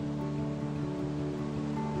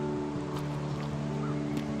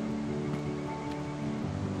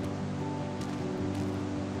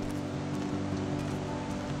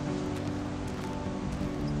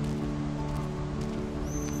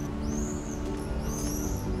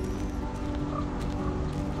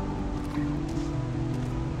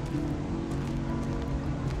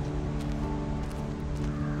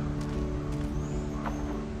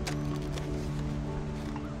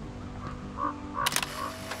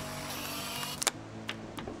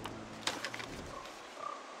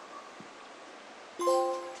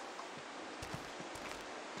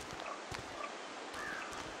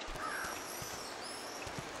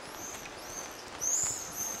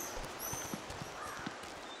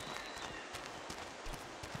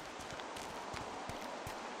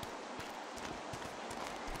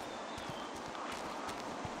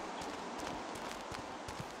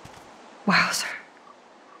 Wowzer.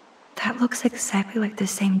 That looks exactly like the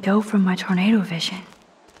same doe from my tornado vision.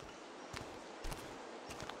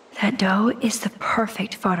 That doe is the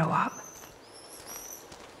perfect photo op.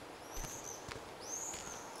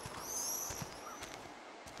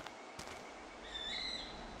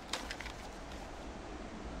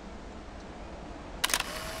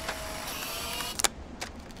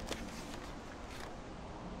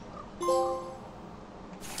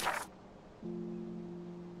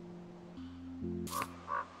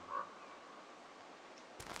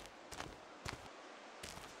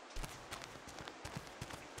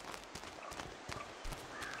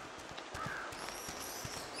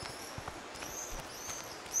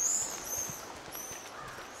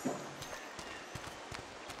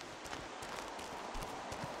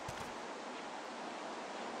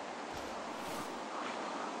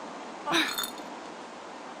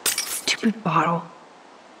 Stupid bottle.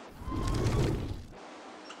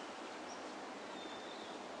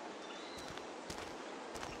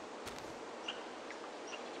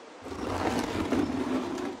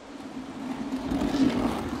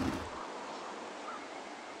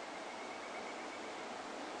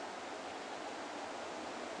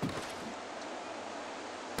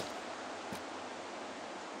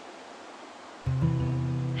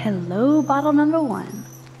 Hello, bottle number 1.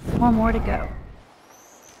 4 more to go.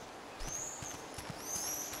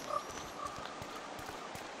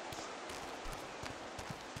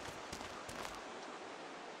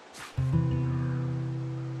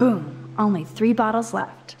 Boom, only 3 bottles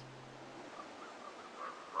left.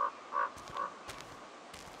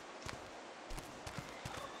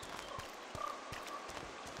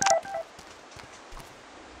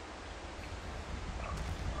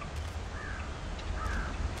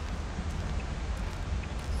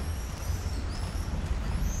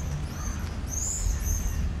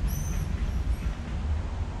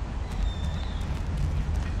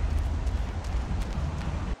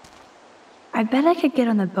 I bet I could get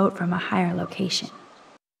on the boat from a higher location.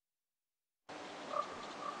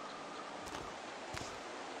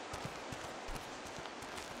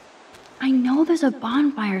 I know there's a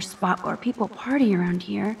bonfire spot where people party around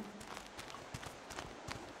here.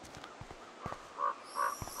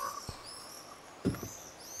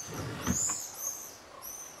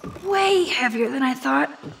 Way heavier than I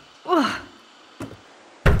thought. Ugh.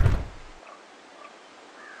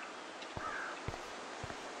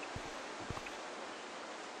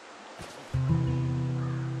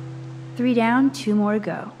 Three down, 2 more to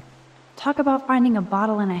go. Talk about finding a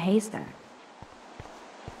bottle in a haystack.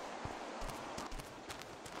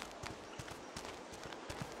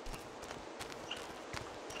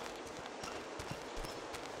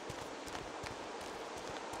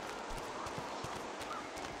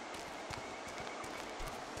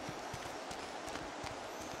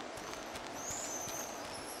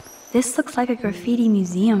 This looks like a graffiti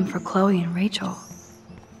museum for Chloe and Rachel.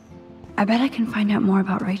 I bet I can find out more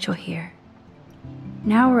about Rachel here.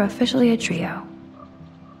 Now we're officially a trio.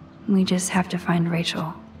 We just have to find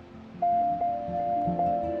Rachel.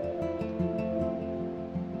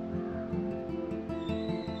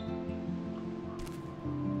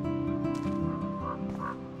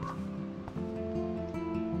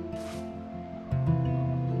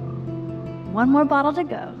 One more bottle to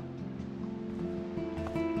go.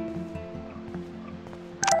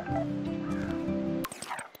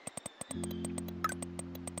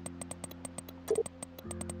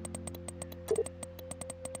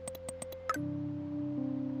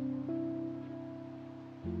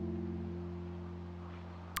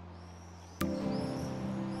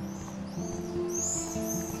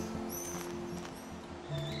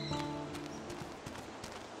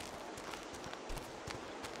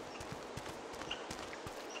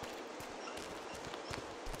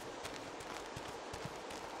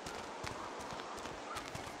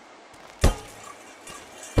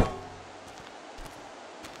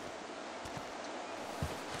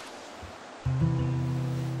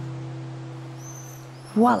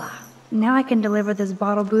 Voila! Now I can deliver this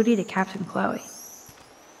bottle booty to Captain Chloe.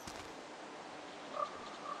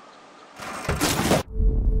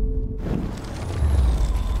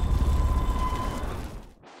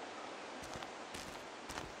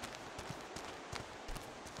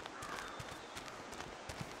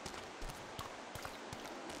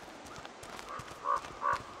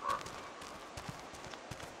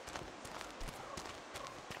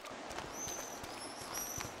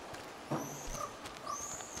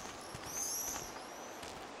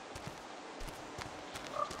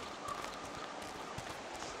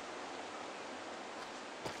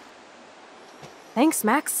 Thanks,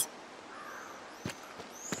 Max.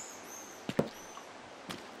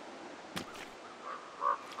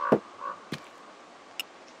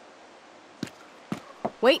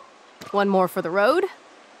 Wait, one more for the road.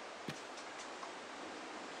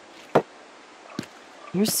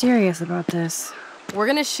 You're serious about this. We're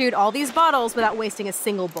gonna shoot all these bottles without wasting a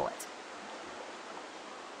single bullet.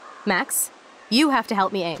 Max, you have to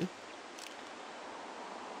help me aim.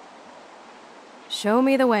 Show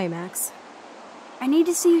me the way, Max. I need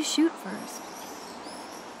to see you shoot first.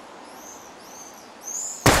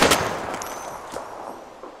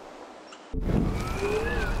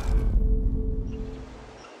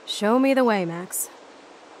 Show me the way, Max.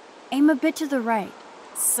 Aim a bit to the right.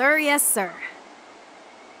 Sir, yes, sir.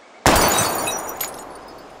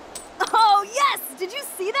 Oh, yes! Did you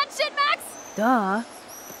see that shit, Max? Duh.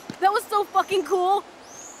 That was so fucking cool.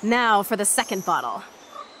 Now for the second bottle.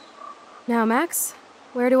 Now, Max,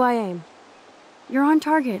 where do I aim? You're on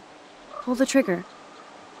target. Pull the trigger.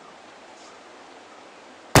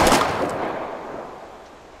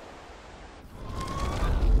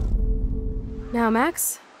 Now,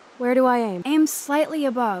 Max, where do I aim? Aim slightly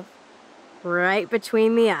above. Right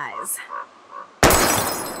between the eyes.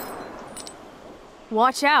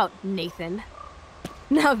 Watch out, Nathan.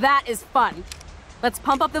 Now that is fun. Let's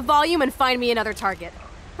pump up the volume and find me another target.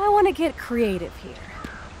 I want to get creative here.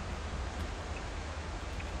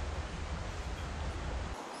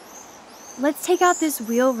 Let's take out this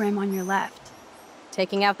wheel rim on your left.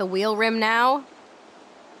 Taking out the wheel rim now?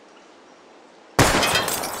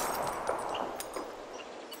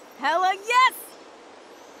 Hella yes!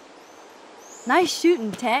 Nice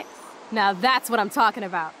shooting, Tex. Now that's what I'm talking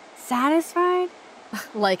about. Satisfied?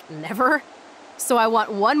 Like never? So I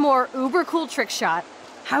want one more uber cool trick shot.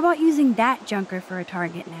 How about using that junker for a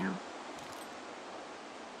target now?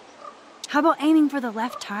 How about aiming for the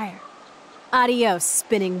left tire? Adios,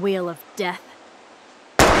 spinning wheel of death.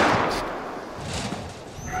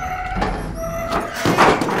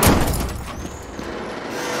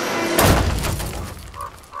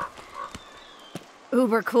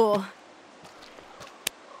 Uber cool.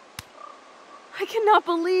 I cannot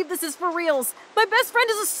believe this is for reals. My best friend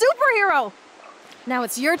is a superhero. Now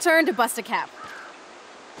it's your turn to bust a cap.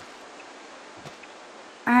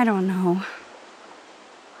 I don't know.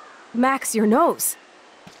 Max, your nose.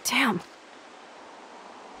 Damn.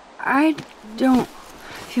 I don't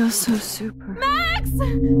feel so super. Max!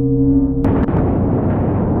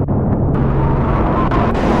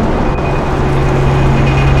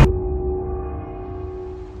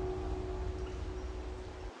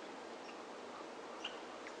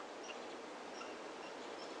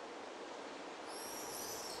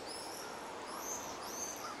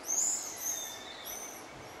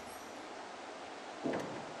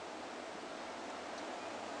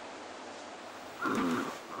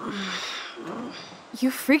 You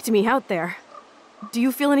freaked me out there. Do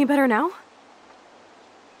you feel any better now?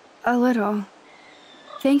 A little.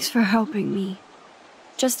 Thanks for helping me.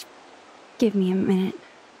 Just give me a minute.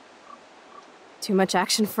 Too much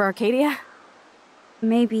action for Arcadia?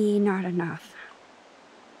 Maybe not enough.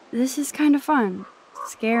 This is kind of fun.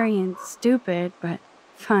 Scary and stupid, but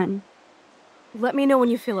fun. Let me know when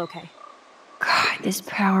you feel okay. God, this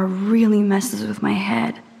power really messes with my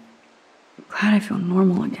head. I'm glad I feel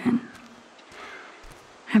normal again.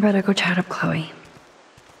 I better go chat up Chloe.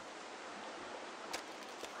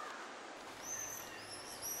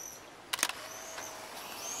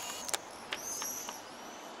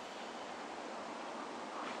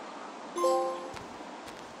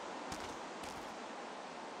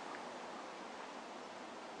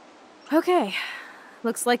 Okay,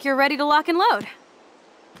 looks like you're ready to lock and load.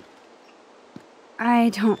 I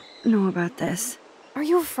don't know about this. Are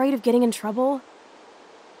you afraid of getting in trouble?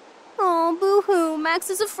 Oh, boo-hoo, Max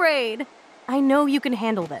is afraid. I know you can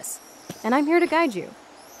handle this, and I'm here to guide you.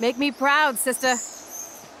 Make me proud, sister.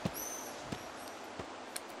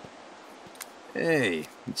 Hey,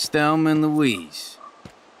 it's Thelma and Louise.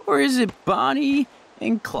 Or is it Bonnie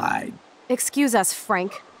and Clyde? Excuse us,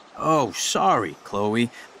 Frank. Oh, sorry, Chloe.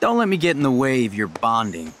 Don't let me get in the way of your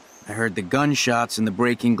bonding. I heard the gunshots and the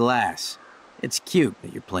breaking glass. It's cute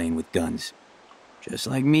that you're playing with guns. Just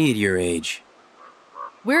like me at your age.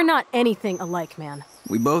 We're not anything alike, man.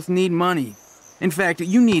 We both need money. In fact,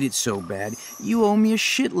 you need it so bad, you owe me a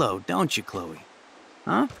shitload, don't you, Chloe?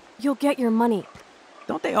 Huh? You'll get your money.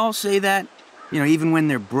 Don't they all say that? You know, even when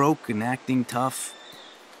they're broke and acting tough?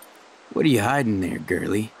 What are you hiding there,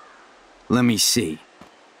 girlie? Let me see.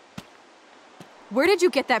 Where did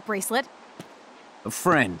you get that bracelet? A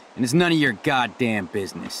friend, and it's none of your goddamn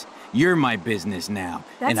business. You're my business now.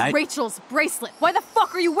 That's Rachel's bracelet. Why the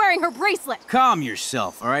fuck are you wearing her bracelet? Calm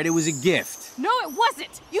yourself, all right? It was a gift. No, it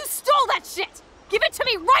wasn't. You stole that shit. Give it to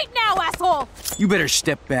me right now, asshole. You better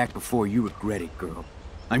step back before you regret it, girl.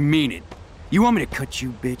 I mean it. You want me to cut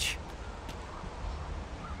you, bitch?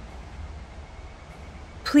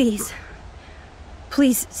 Please.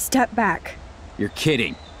 Please, step back. You're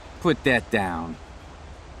kidding. Put that down.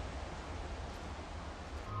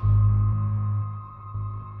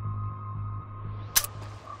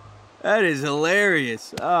 That is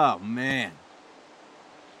hilarious. Oh, man.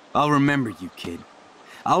 I'll remember you, kid.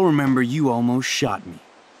 I'll remember you almost shot me.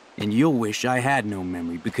 And you'll wish I had no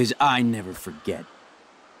memory, because I never forget.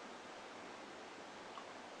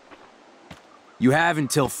 You have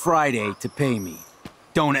until Friday to pay me.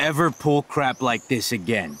 Don't ever pull crap like this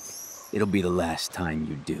again. It'll be the last time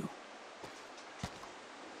you do.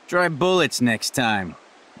 Try bullets next time,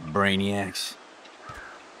 brainiacs.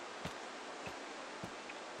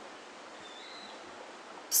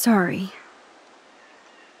 Sorry.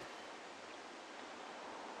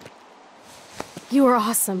 You were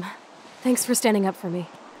awesome. Thanks for standing up for me.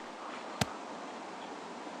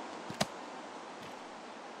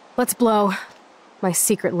 Let's blow. My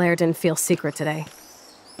secret lair didn't feel secret today.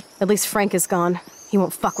 At least Frank is gone. He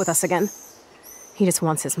won't fuck with us again. He just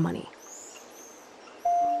wants his money.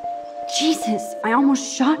 Jesus, I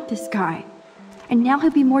almost shot this guy. And now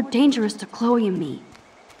he'll be more dangerous to Chloe and me.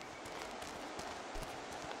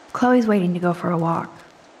 Chloe's waiting to go for a walk.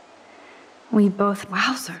 We both...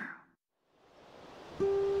 Wowzer.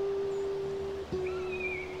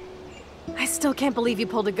 I still can't believe you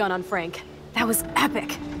pulled a gun on Frank. That was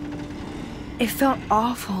epic. It felt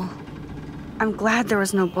awful. I'm glad there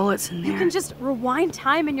was no bullets in there. You can just rewind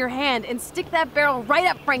time in your hand and stick that barrel right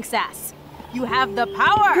up Frank's ass. You have the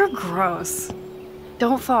power! You're gross.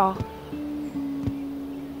 Don't fall.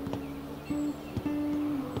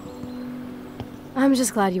 I'm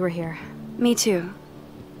just glad you were here. Me too.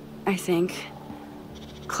 I think.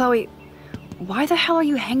 Chloe, why the hell are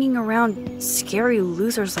you hanging around scary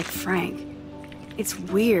losers like Frank? It's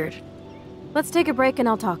weird. Let's take a break and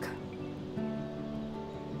I'll talk.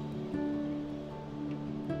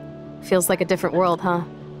 Feels like a different world, huh?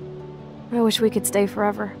 I wish we could stay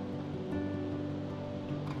forever.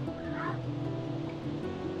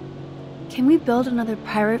 Can we build another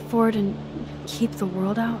pirate fort and keep the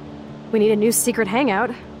world out? We need a new secret hangout.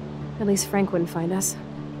 At least Frank wouldn't find us.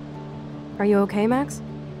 Are you okay, Max?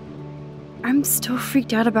 I'm still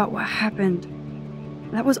freaked out about what happened.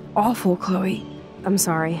 That was awful, Chloe. I'm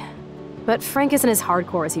sorry. But Frank isn't as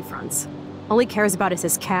hardcore as he fronts. All he cares about is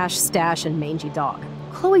his cash, stash, and mangy dog.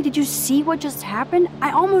 Chloe, did you see what just happened?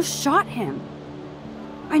 I almost shot him.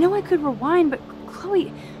 I know I could rewind, but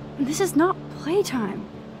Chloe, this is not playtime.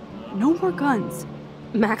 No more guns.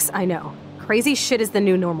 Max, I know. Crazy shit is the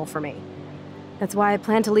new normal for me. That's why I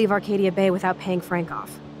plan to leave Arcadia Bay without paying Frank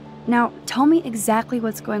off. Now, tell me exactly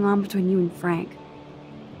what's going on between you and Frank.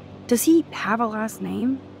 Does he have a last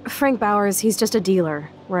name? Frank Bowers, he's just a dealer,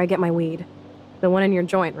 where I get my weed. The one in your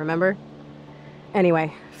joint, remember?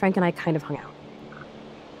 Anyway, Frank and I kind of hung out.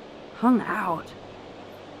 Hung out?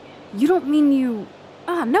 You don't mean you...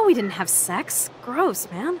 No, we didn't have sex. Gross,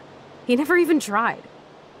 man. He never even tried.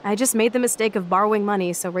 I just made the mistake of borrowing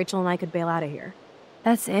money so Rachel and I could bail out of here.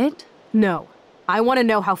 That's it? No. I want to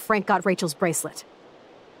know how Frank got Rachel's bracelet.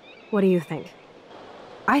 What do you think?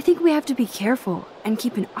 I think we have to be careful and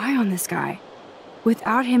keep an eye on this guy.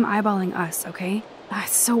 Without him eyeballing us, okay?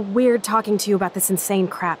 It's so weird talking to you about this insane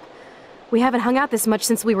crap. We haven't hung out this much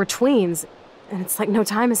since we were tweens, and it's like no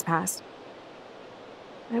time has passed.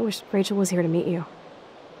 I wish Rachel was here to meet you.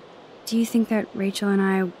 Do you think that Rachel and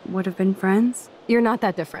I would have been friends? You're not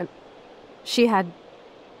that different. She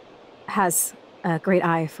has a great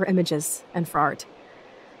eye for images and for art.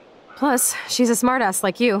 Plus, she's a smartass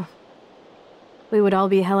like you. We would all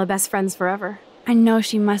be hella best friends forever. I know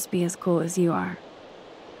she must be as cool as you are.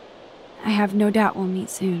 I have no doubt we'll meet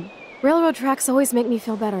soon. Railroad tracks always make me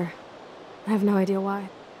feel better. I have no idea why.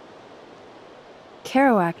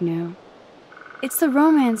 Kerouac knew. It's the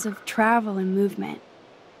romance of travel and movement.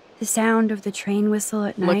 The sound of the train whistle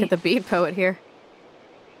at night. Look at the beat poet here.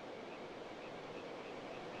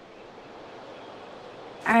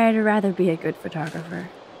 I'd rather be a good photographer.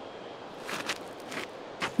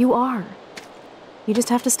 You are. You just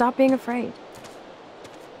have to stop being afraid.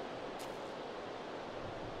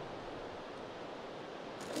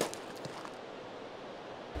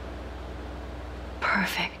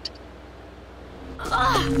 Perfect.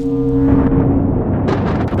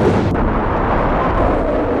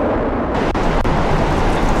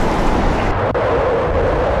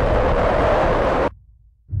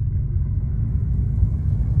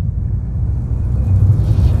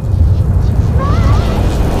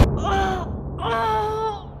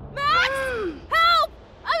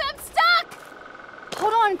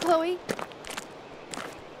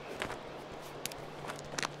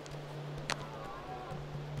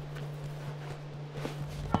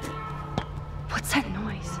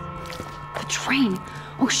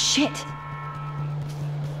 shit!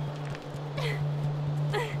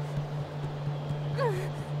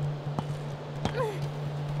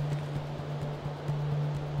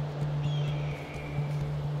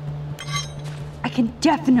 I can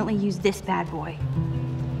definitely use this bad boy.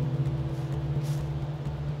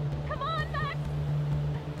 Come on, Max!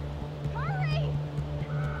 Hurry!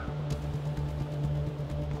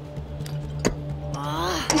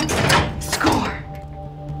 Score!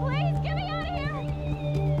 Please, get me out of here!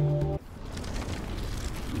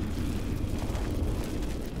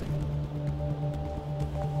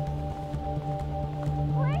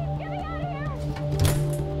 Please, get me out of here!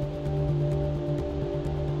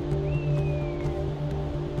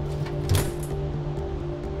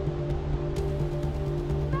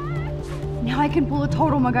 Now I can pull a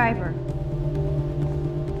total MacGyver.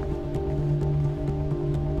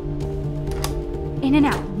 In and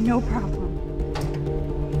out, no problem.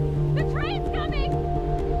 The train's coming!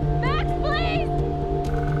 Max, please!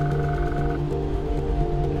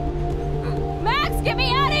 Max, get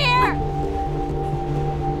me out of here!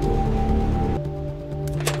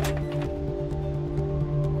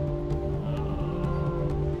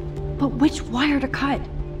 But which wire to cut?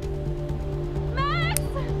 Max!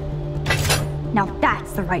 Now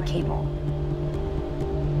that's the right cable.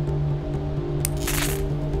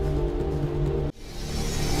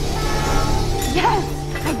 Yes!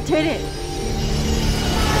 I did it!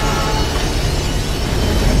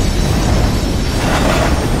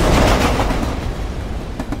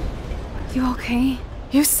 You okay?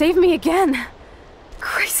 You saved me again.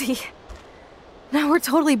 Crazy. Now we're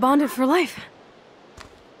totally bonded for life.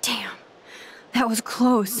 Damn, that was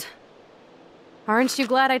close. Aren't you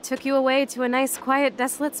glad I took you away to a nice, quiet,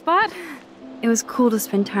 desolate spot? It was cool to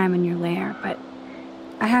spend time in your lair, but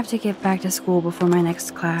I have to get back to school before my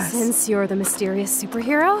next class. Since you're the mysterious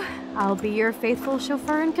superhero, I'll be your faithful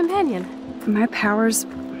chauffeur and companion. My powers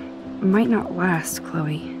might not last,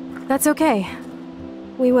 Chloe. That's okay.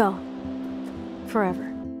 We will. Forever.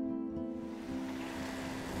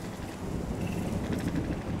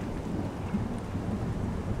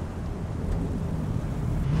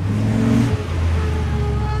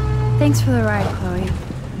 Thanks for the ride, Chloe.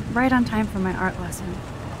 Right on time for my art lesson.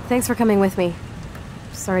 Thanks for coming with me.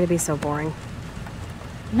 Sorry to be so boring.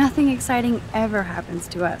 Nothing exciting ever happens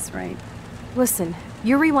to us, right? Listen,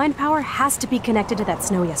 your rewind power has to be connected to that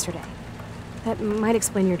snow yesterday. That might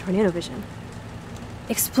explain your tornado vision.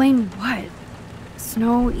 Explain what?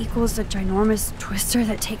 Snow equals a ginormous twister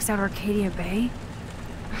that takes out Arcadia Bay?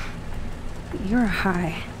 You're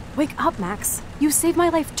high. Wake up, Max. You saved my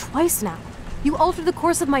life twice now. You altered the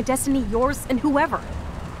course of my destiny, yours, and whoever.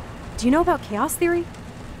 Do you know about chaos theory?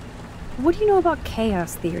 What do you know about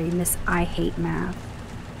chaos theory, Miss I Hate Math?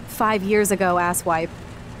 5 years ago, asswipe.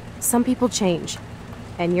 Some people change.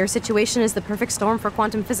 And your situation is the perfect storm for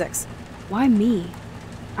quantum physics. Why me?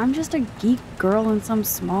 I'm just a geek girl in some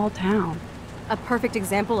small town. A perfect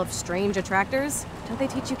example of strange attractors? Don't they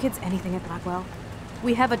teach you kids anything at Blackwell?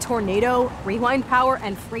 We have a tornado, rewind power,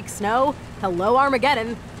 and freak snow. Hello,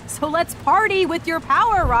 Armageddon. So let's party with your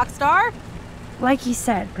power, Rockstar! Like you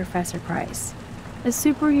said, Professor Price, a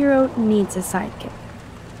superhero needs a sidekick.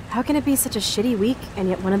 How can it be such a shitty week and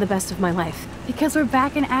yet one of the best of my life? Because we're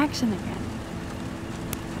back in action again.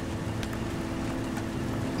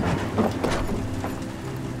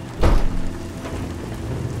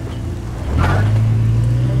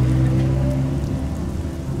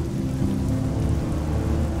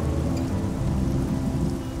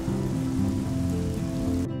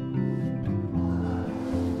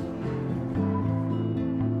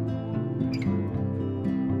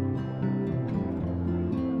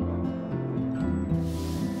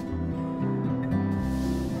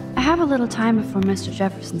 I have a little time before Mr.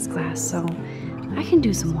 Jefferson's class, so I can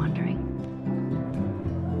do some wandering.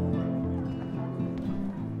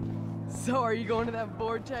 So are you going to that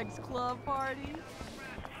Vortex Club party?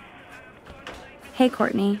 Hey,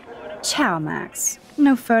 Courtney. Ciao, Max.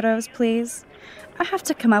 No photos, please. I have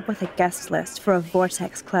to come up with a guest list for a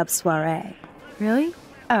Vortex Club soiree. Really?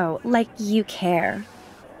 Oh, like you care.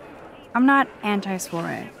 I'm not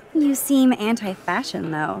anti-soiree. You seem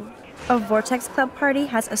anti-fashion, though. A Vortex Club party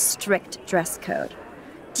has a strict dress code.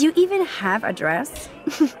 Do you even have a dress?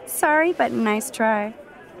 Sorry, but nice try.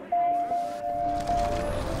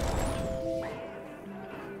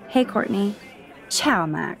 Hey, Courtney. Ciao,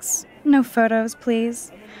 Max. No photos,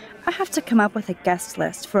 please. I have to come up with a guest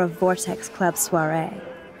list for a Vortex Club soiree.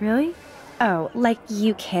 Really? Oh, like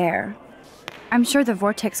you care. I'm sure the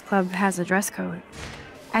Vortex Club has a dress code.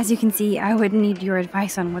 As you can see, I would need your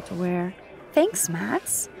advice on what to wear. Thanks,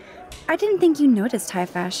 Max. I didn't think you noticed high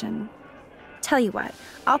fashion. Tell you what,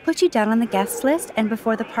 I'll put you down on the guest list, and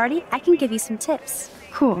before the party, I can give you some tips.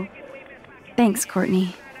 Cool. Thanks,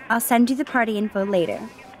 Courtney. I'll send you the party info later.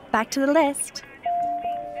 Back to the list.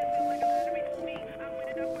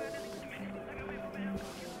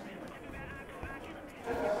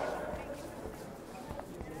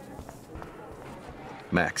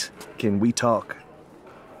 Max, can we talk?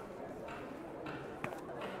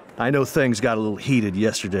 I know things got a little heated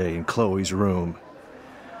yesterday in Chloe's room.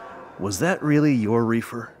 Was that really your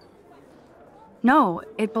reefer? No,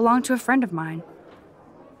 it belonged to a friend of mine.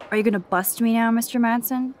 Are you gonna bust me now, Mr.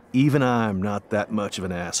 Madsen? Even I'm not that much of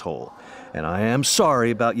an asshole, and I am sorry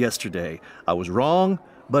about yesterday. I was wrong,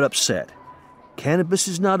 but upset. Cannabis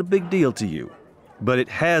is not a big deal to you, but it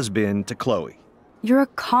has been to Chloe. You're a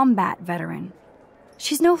combat veteran.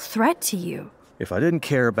 She's no threat to you. If I didn't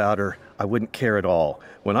care about her, I wouldn't care at all.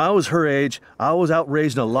 When I was her age, I was out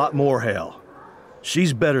raising a lot more hell.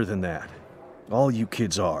 She's better than that. All you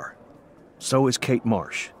kids are. So is Kate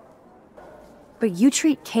Marsh. But you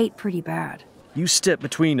treat Kate pretty bad. You stepped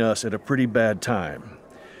between us at a pretty bad time.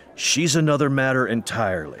 She's another matter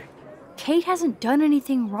entirely. Kate hasn't done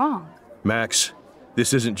anything wrong. Max,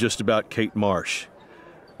 this isn't just about Kate Marsh.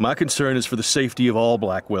 My concern is for the safety of all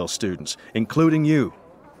Blackwell students, including you.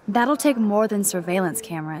 That'll take more than surveillance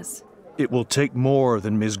cameras. It will take more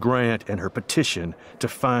than Ms. Grant and her petition to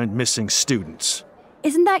find missing students.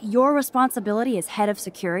 Isn't that your responsibility as head of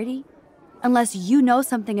security? Unless you know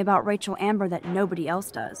something about Rachel Amber that nobody else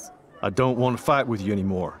does. I don't want to fight with you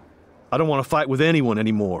anymore. I don't want to fight with anyone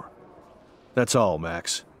anymore. That's all,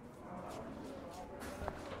 Max.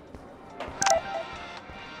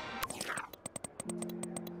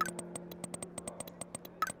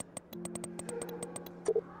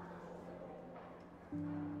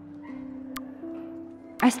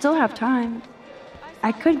 I still have time.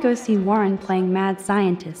 I could go see Warren playing mad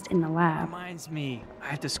scientist in the lab. Reminds me, I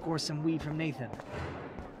have to score some weed from Nathan.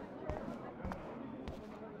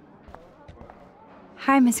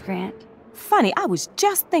 Hi, Miss Grant. Funny, I was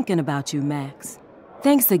just thinking about you, Max.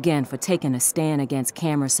 Thanks again for taking a stand against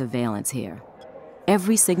camera surveillance here.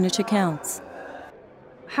 Every signature counts.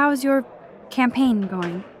 How's your campaign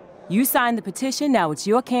going? You signed the petition, now it's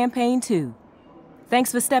your campaign too.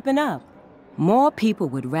 Thanks for stepping up. More people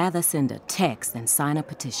would rather send a text than sign a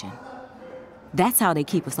petition. That's how they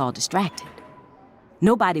keep us all distracted.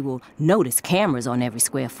 Nobody will notice cameras on every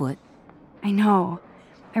square foot. I know.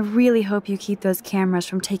 I really hope you keep those cameras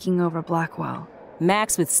from taking over Blackwell.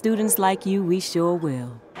 Max, with students like you, we sure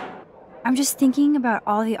will. I'm just thinking about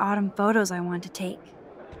all the autumn photos I want to take.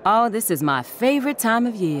 Oh, this is my favorite time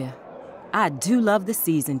of year. I do love the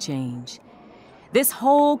season change. This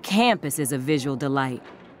whole campus is a visual delight.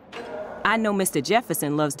 I know Mr.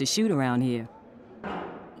 Jefferson loves to shoot around here.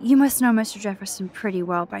 You must know Mr. Jefferson pretty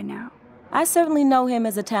well by now. I certainly know him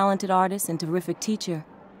as a talented artist and terrific teacher.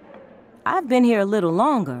 I've been here a little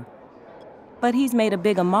longer, but he's made a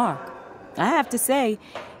bigger mark. I have to say,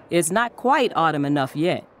 it's not quite autumn enough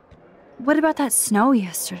yet. What about that snow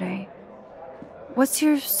yesterday? What's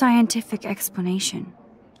your scientific explanation?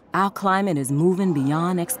 Our climate is moving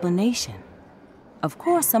beyond explanation. Of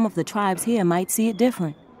course, some of the tribes here might see it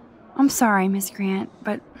different. I'm sorry, Miss Grant,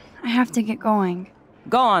 but I have to get going.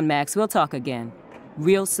 Go on, Max. We'll talk again.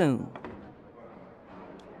 Real soon.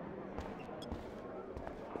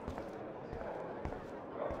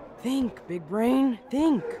 Think, big brain,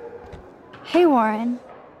 think. Hey, Warren.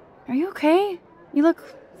 Are you okay? You look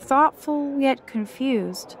thoughtful yet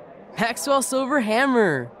confused. Maxwell Silver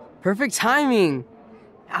Hammer. Perfect timing.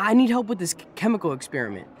 I need help with this chemical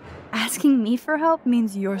experiment. Asking me for help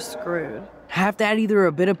means you're screwed. I have to add either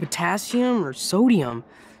a bit of potassium or sodium.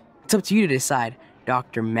 It's up to you to decide,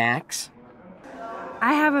 Dr. Max.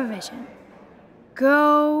 I have a vision.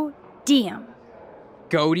 Go-dium.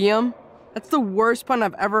 Godium? That's the worst pun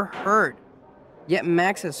I've ever heard. Yet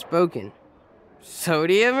Max has spoken.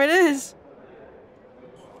 Sodium it is.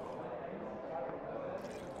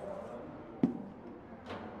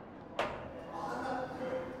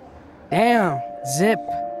 Damn, zip,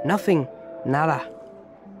 nothing, nada.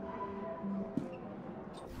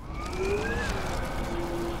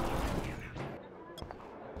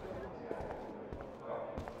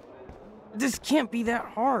 This can't be that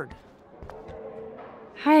hard.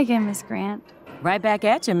 Hi again, Miss Grant. Right back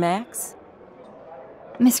at you, Max.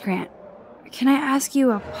 Miss Grant, can I ask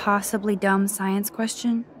you a possibly dumb science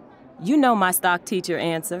question? You know my stock teacher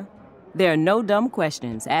answer. There are no dumb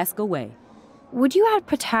questions. Ask away. Would you add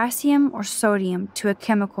potassium or sodium to a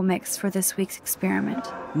chemical mix for this week's experiment?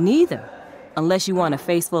 Neither, unless you want a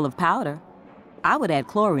face full of powder. I would add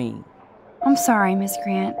chlorine. I'm sorry, Miss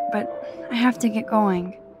Grant, but I have to get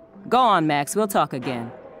going. Go on, Max. We'll talk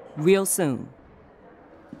again. Real soon.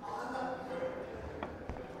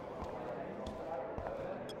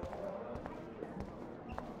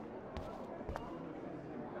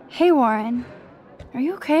 Hey, Warren. Are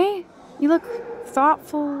you okay? You look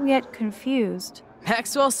thoughtful yet confused.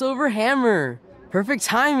 Maxwell Silver Hammer. Perfect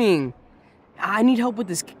timing. I need help with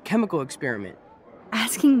this chemical experiment.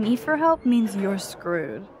 Asking me for help means you're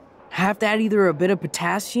screwed. I have to add either a bit of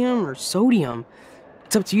potassium or sodium.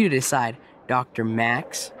 It's up to you to decide, Dr.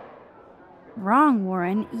 Max. Wrong,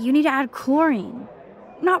 Warren. You need to add chlorine,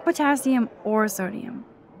 not potassium or sodium.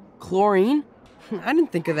 Chlorine? I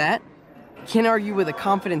didn't think of that. Can't argue with a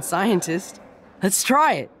confident scientist. Let's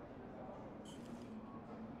try it.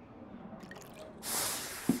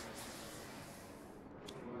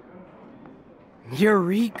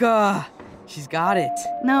 Eureka! She's got it.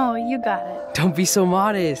 No, you got it. Don't be so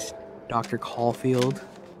modest, Dr. Caulfield.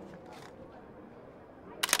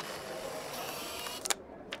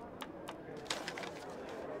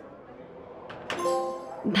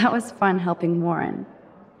 That was fun helping Warren.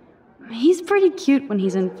 He's pretty cute when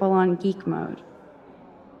he's in full-on geek mode.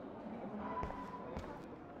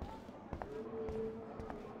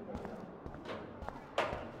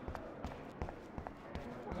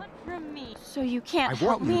 So you can't I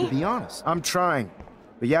help want you me? to be honest. I'm trying.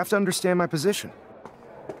 But you have to understand my position.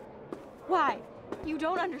 Why? You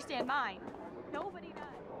don't understand mine. Nobody does.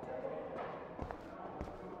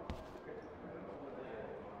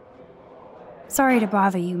 Sorry to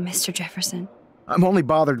bother you, Mr. Jefferson. I'm only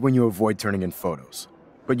bothered when you avoid turning in photos.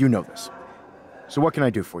 But you know this. So what can I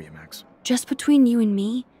do for you, Max? Just between you and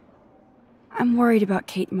me, I'm worried about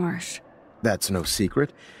Kate Marsh. That's no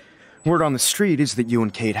secret. Word on the street is that you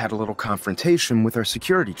and Kate had a little confrontation with our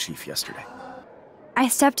security chief yesterday. I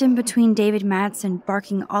stepped in between David Madsen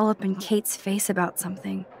barking all up in Kate's face about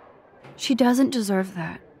something. She doesn't deserve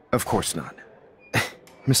that. Of course not.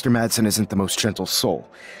 Mr. Madsen isn't the most gentle soul.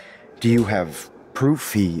 Do you have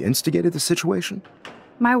proof he instigated the situation?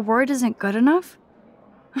 My word isn't good enough?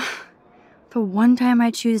 The one time I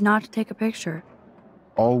choose not to take a picture.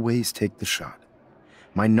 Always take the shot.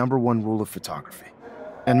 My #1 rule of photography.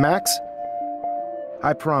 And Max,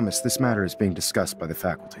 I promise this matter is being discussed by the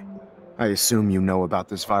faculty. I assume you know about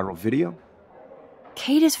this viral video?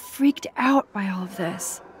 Kate is freaked out by all of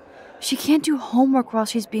this. She can't do homework while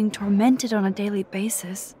she's being tormented on a daily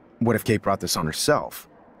basis. What if Kate brought this on herself?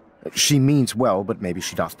 She means well, but maybe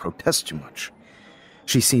she doth protest too much.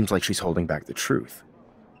 She seems like she's holding back the truth.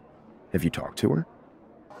 Have you talked to her?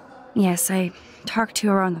 Yes, I talked to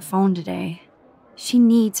her on the phone today. She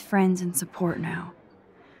needs friends and support now.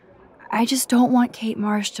 I just don't want Kate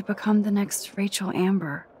Marsh to become the next Rachel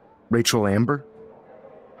Amber. Rachel Amber?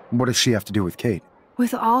 What does she have to do with Kate?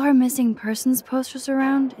 With all her missing persons posters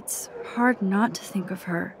around, it's hard not to think of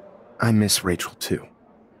her. I miss Rachel too.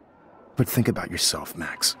 But think about yourself,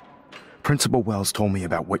 Max. Principal Wells told me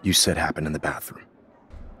about what you said happened in the bathroom.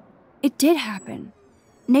 It did happen.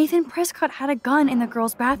 Nathan Prescott had a gun in the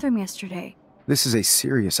girls' bathroom yesterday. This is a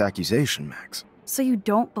serious accusation, Max. So you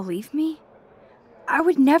don't believe me? I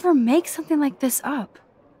would never make something like this up.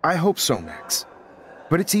 I hope so, Max.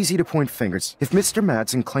 But it's easy to point fingers. If Mr.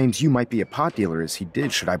 Madsen claims you might be a pot dealer as he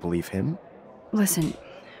did, should I believe him? Listen,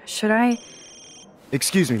 should I...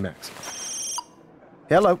 Excuse me, Max.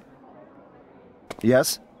 Hello?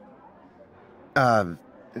 Yes?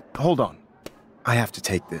 Hold on. I have to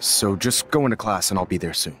take this, so just go into class and I'll be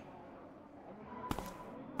there soon.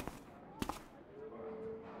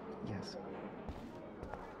 Yes.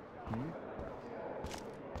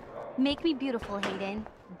 Make me beautiful, Hayden.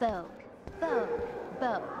 Vogue. Vogue.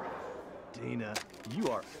 Vogue. Dana, you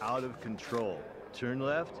are out of control. Turn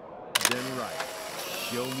left, then right.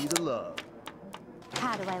 Show me the love.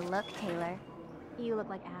 How do I look, Taylor? You look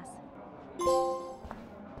like ass.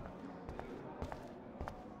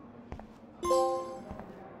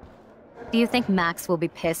 Do you think Max will be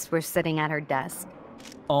pissed we're sitting at her desk?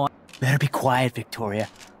 Oh, better be quiet, Victoria.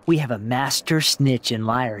 We have a master snitch and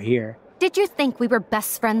liar here. Did you think we were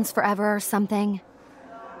best friends forever or something?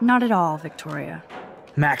 Not at all, Victoria.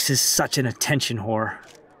 Max is such an attention whore.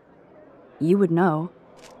 You would know.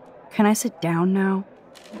 Can I sit down now?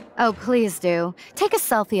 Oh, please do. Take a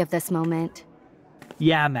selfie of this moment.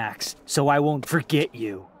 Yeah, Max, so I won't forget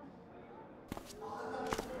you.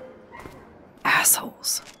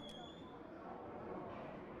 Assholes.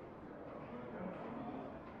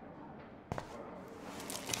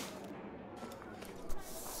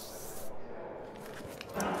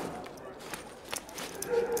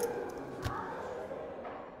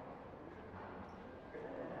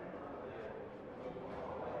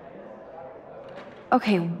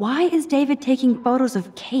 Okay, why is David taking photos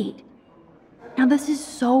of Kate? Now this is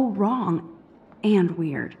so wrong and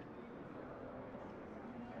weird.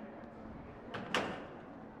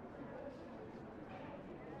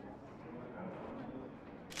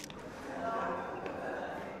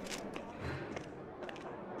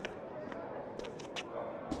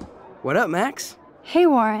 What up, Max? Hey,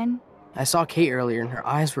 Warren. I saw Kate earlier and her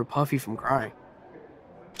eyes were puffy from crying.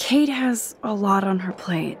 Kate has a lot on her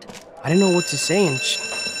plate. I didn't know what to say and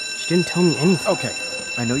she didn't tell me anything. Okay,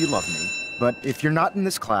 I know you love me, but if you're not in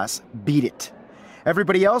this class, beat it.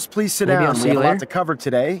 Everybody else, please sit Maybe down. I'll see We have you a lot later. to cover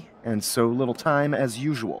today, and so little time as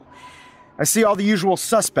usual. I see all the usual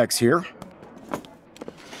suspects here.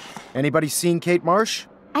 Anybody seen Kate Marsh?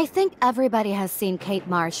 I think everybody has seen Kate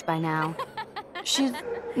Marsh by now. She's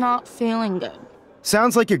not feeling good.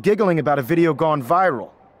 Sounds like you're giggling about a video gone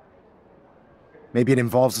viral. Maybe it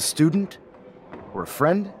involves a student? Or a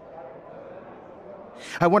friend?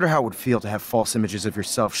 I wonder how it would feel to have false images of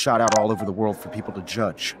yourself shot out all over the world for people to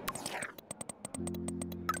judge.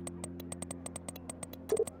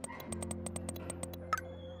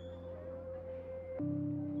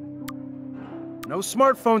 No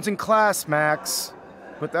smartphones in class, Max.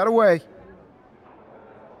 Put that away.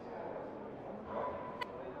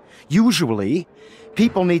 Usually,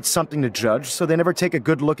 people need something to judge, so they never take a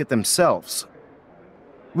good look at themselves.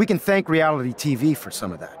 We can thank reality TV for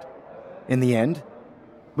some of that. In the end,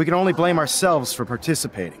 we can only blame ourselves for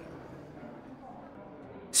participating.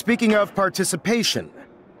 Speaking of participation,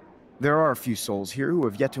 there are a few souls here who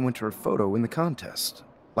have yet to enter a photo in the contest.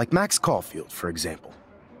 Like Max Caulfield, for example.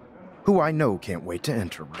 Who I know can't wait to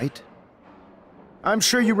enter, right? I'm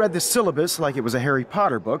sure you read the syllabus like it was a Harry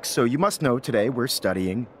Potter book, so you must know today we're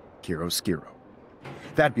studying chiaroscuro.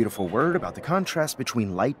 That beautiful word about the contrast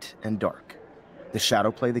between light and dark. The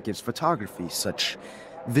shadow play that gives photography such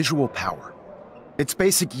visual power. It's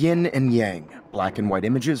basic yin and yang. Black and white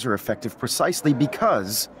images are effective precisely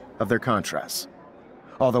because of their contrasts.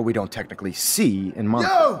 Although we don't technically see in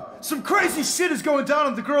monocle. Yo! Some crazy shit is going down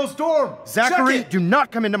in the girls' dorm! Zachary, Check it! do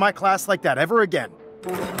not come into my class like that ever again.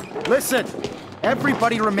 Listen,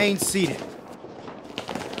 everybody remain seated.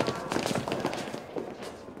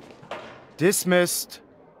 Dismissed.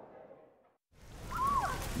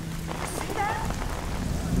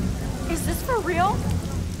 Is this for real?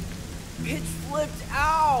 Bitch flipped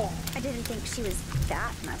out! I didn't think she was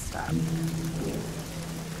that messed up.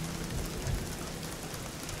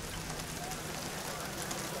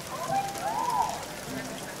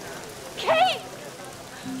 Kate!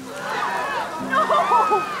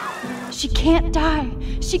 No! She can't die.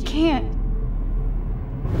 She can't.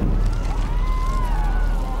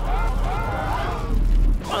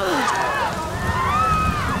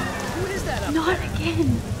 What is that? Not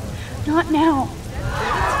again. Not now.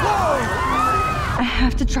 I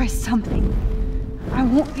have to try something. I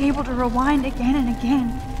won't be able to rewind again and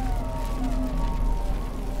again.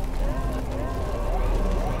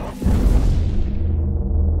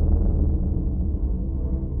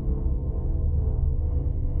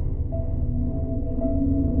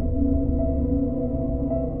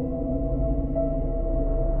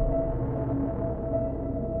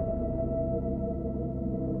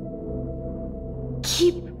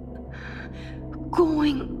 Keep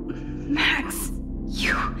going, Max.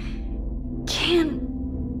 You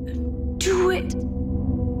can do it.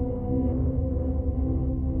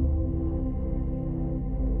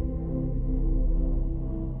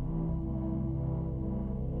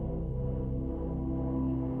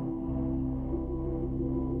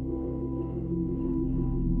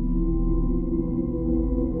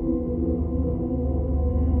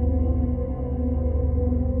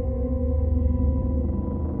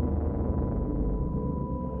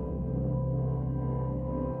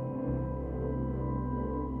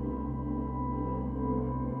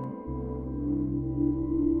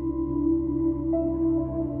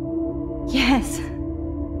 Yes.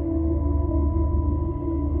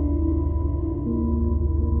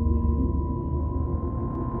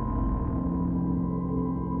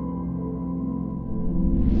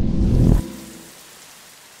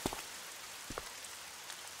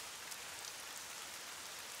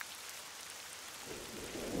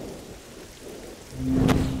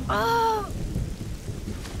 Oh!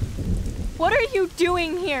 What are you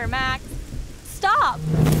doing here, Max? Stop!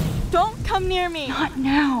 Don't come near me! Not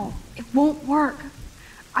now. It won't work.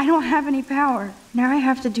 I don't have any power. Now I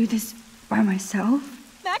have to do this by myself.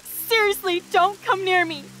 Max, seriously, don't come near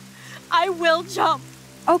me. I will jump.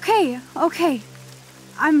 Okay.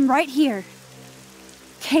 I'm right here.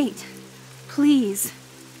 Kate, please.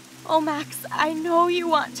 Oh, Max, I know you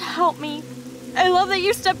want to help me, I love that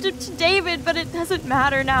you stepped up to David, but it doesn't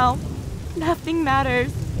matter now. Nothing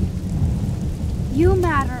matters. You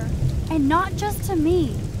matter, and not just to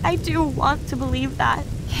me. I do want to believe that.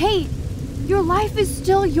 Kate, your life is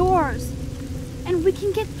still yours, and we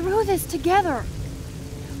can get through this together.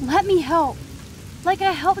 Let me help. Like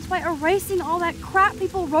I helped by erasing all that crap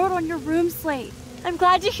people wrote on your room slate. I'm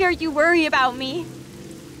glad to hear you worry about me.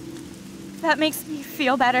 That makes me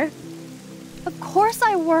feel better. Of course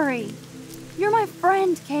I worry. You're my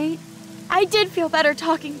friend, Kate. I did feel better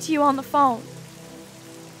talking to you on the phone.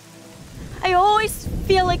 I always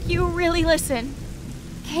feel like you really listen.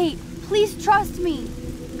 Kate, please trust me.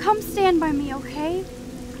 Come stand by me, okay?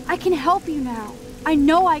 I can help you now. I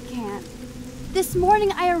know I can. This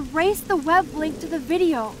morning I erased the web link to the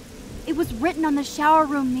video. It was written on the shower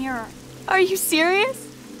room mirror. Are you serious?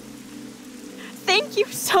 Thank you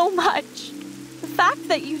so much. The fact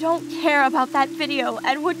that you don't care about that video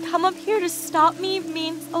and would come up here to stop me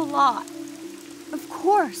means a lot. Of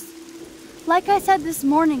course. Like I said this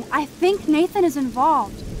morning, I think Nathan is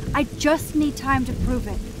involved. I just need time to prove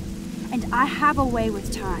it. And I have a way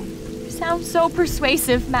with time. You sound so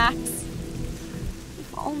persuasive, Max.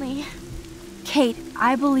 If only... Kate,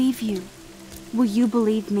 I believe you. Will you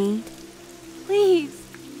believe me? Please,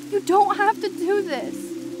 you don't have to do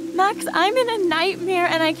this. Max, I'm in a nightmare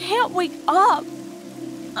and I can't wake up.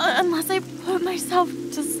 Unless I put myself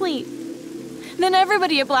to sleep. Then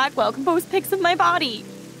everybody at Blackwell can post pics of my body.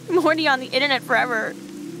 I'm already on the internet forever.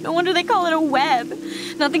 No wonder they call it a web.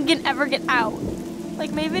 Nothing can ever get out.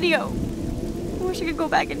 Like my video. I wish I could go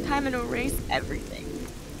back in time and erase everything.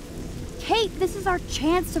 Kate, this is our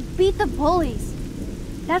chance to beat the bullies.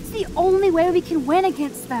 That's the only way we can win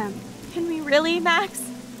against them. Can we really, Max?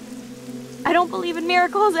 I don't believe in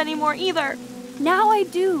miracles anymore either. Now I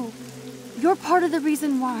do. You're part of the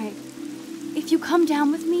reason why. If you come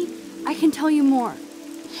down with me, I can tell you more.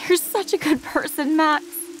 You're such a good person, Max.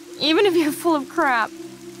 Even if you're full of crap.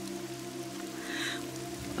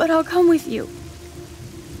 But I'll come with you.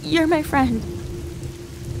 You're my friend.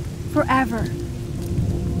 Forever.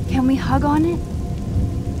 Can we hug on it?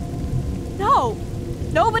 No!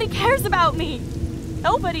 Nobody cares about me!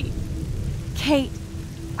 Nobody! Kate,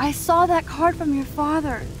 I saw that card from your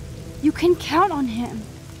father. You can count on him.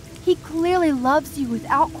 He clearly loves you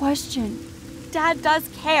without question. Dad does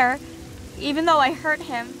care, even though I hurt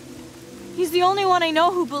him. He's the only one I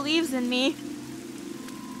know who believes in me.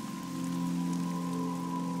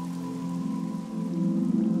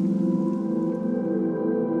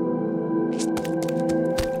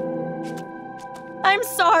 I'm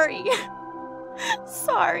sorry.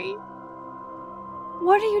 Sorry.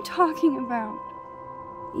 What are you talking about?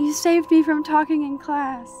 You saved me from talking in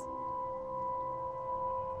class.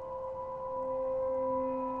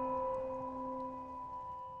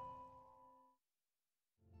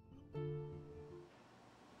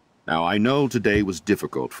 Now, I know today was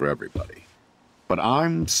difficult for everybody, but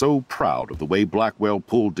I'm so proud of the way Blackwell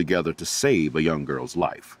pulled together to save a young girl's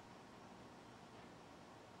life.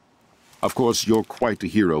 Of course, you're quite the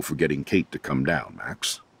hero for getting Kate to come down,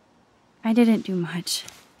 Max. I didn't do much.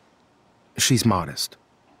 She's modest.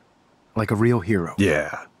 Like a real hero.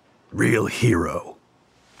 Yeah, real hero.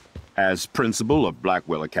 As principal of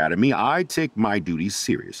Blackwell Academy, I take my duties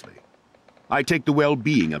seriously. I take the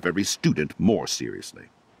well-being of every student more seriously.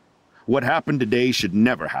 What happened today should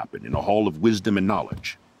never happen in a hall of wisdom and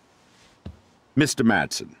knowledge. Mr.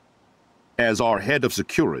 Madsen, as our head of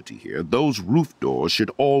security here, those roof doors should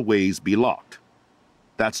always be locked.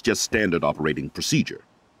 That's just standard operating procedure.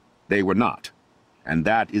 They were not, and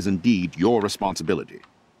that is indeed your responsibility.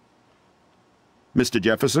 Mr.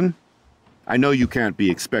 Jefferson, I know you can't be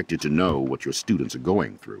expected to know what your students are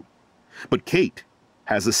going through, but Kate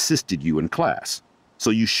has assisted you in class, so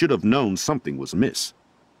you should have known something was amiss.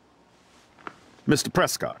 Mr.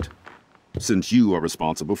 Prescott, since you are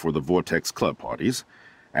responsible for the Vortex Club parties,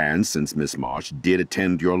 and since Miss Marsh did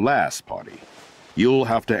attend your last party, you'll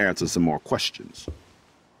have to answer some more questions.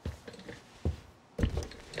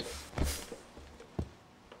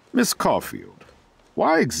 Miss Caulfield,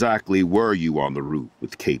 why exactly were you on the roof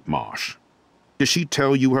with Kate Marsh? Did she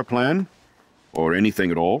tell you her plan? Or anything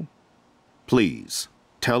at all? Please,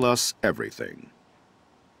 tell us everything.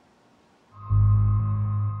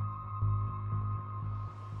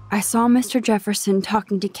 I saw Mr. Jefferson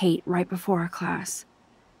talking to Kate right before our class.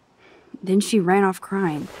 Then she ran off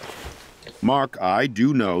crying. Mark, I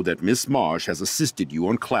do know that Miss Marsh has assisted you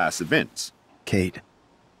on class events. Kate,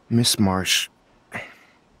 Miss Marsh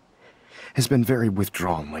has been very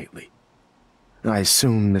withdrawn lately. I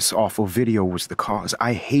assume this awful video was the cause.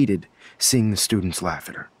 I hated seeing the students laugh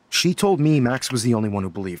at her. She told me Max was the only one who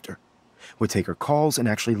believed her. would take her calls and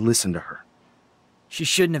actually listen to her. She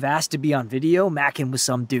shouldn't have asked to be on video macking with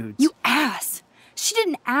some dudes. You ass! She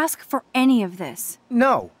didn't ask for any of this.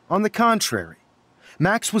 No, on the contrary.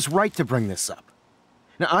 Max was right to bring this up.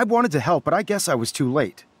 Now, I wanted to help, but I guess I was too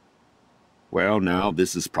late. Well, now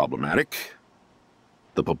this is problematic.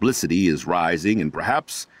 The publicity is rising, and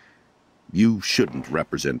perhaps you shouldn't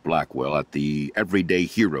represent Blackwell at the Everyday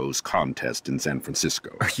Heroes contest in San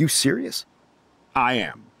Francisco. Are you serious? I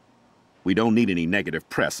am. We don't need any negative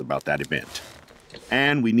press about that event.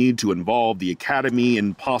 And we need to involve the Academy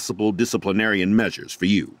in possible disciplinarian measures for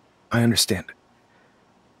you. I understand.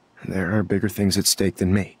 There are bigger things at stake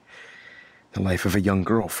than me. The life of a young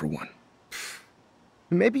girl, for one.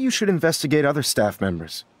 Maybe you should investigate other staff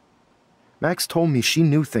members. Max told me she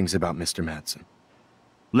knew things about Mr. Madsen.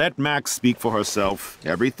 Let Max speak for herself.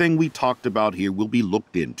 Everything we talked about here will be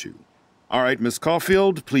looked into. All right, Miss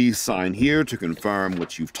Caulfield, please sign here to confirm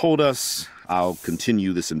what you've told us. I'll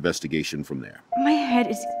continue this investigation from there. My head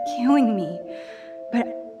is killing me, but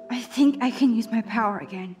I think I can use my power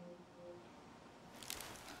again.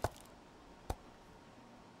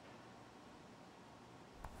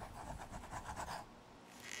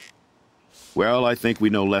 Well, I think we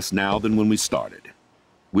know less now than when we started.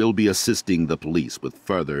 We'll be assisting the police with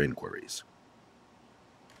further inquiries.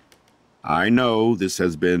 I know this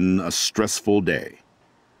has been a stressful day.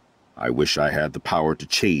 I wish I had the power to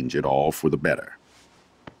change it all for the better.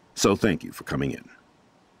 So thank you for coming in.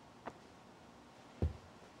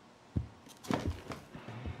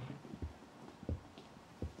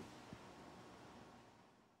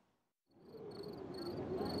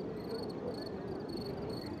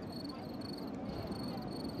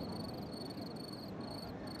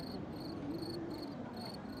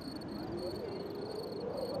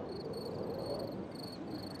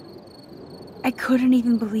 I couldn't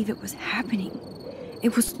even believe it was happening.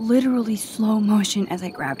 It was literally slow motion as I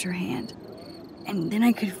grabbed her hand. And then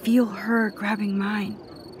I could feel her grabbing mine.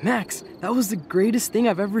 Max, that was the greatest thing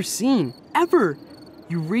I've ever seen. Ever!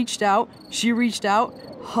 You reached out, she reached out,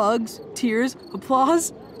 hugs, tears,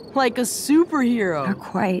 applause. Like a superhero. Not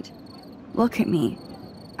quite. Look at me.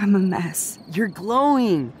 I'm a mess. You're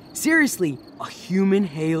glowing. Seriously, a human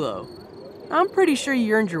halo. I'm pretty sure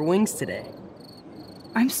you earned your wings today.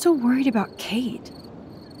 I'm still worried about Kate.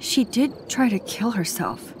 She did try to kill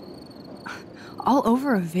herself. All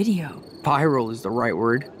over a video. Viral is the right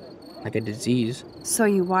word. Like a disease. So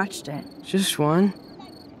you watched it? Just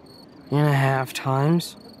 1.5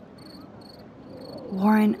 times.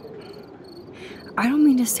 Warren, I don't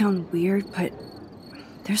mean to sound weird, but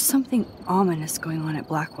there's something ominous going on at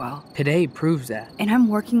Blackwell. Today proves that. And I'm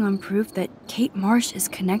working on proof that Kate Marsh is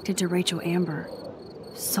connected to Rachel Amber.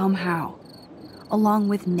 Somehow. Along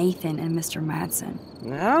with Nathan and Mr. Madsen.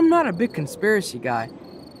 I'm not a big conspiracy guy,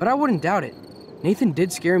 but I wouldn't doubt it. Nathan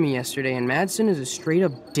did scare me yesterday, and Madsen is a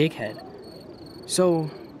straight-up dickhead. So,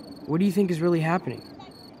 what do you think is really happening?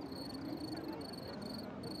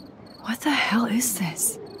 What the hell is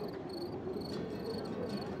this?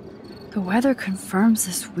 The weather confirms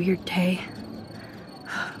this weird day.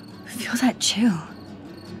 Feel that chill.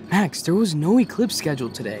 Max, there was no eclipse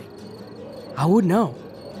scheduled today. I would know.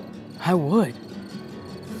 I would.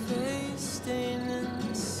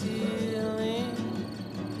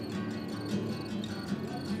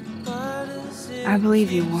 I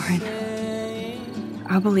believe you, Warren.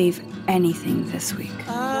 I'll believe anything this week.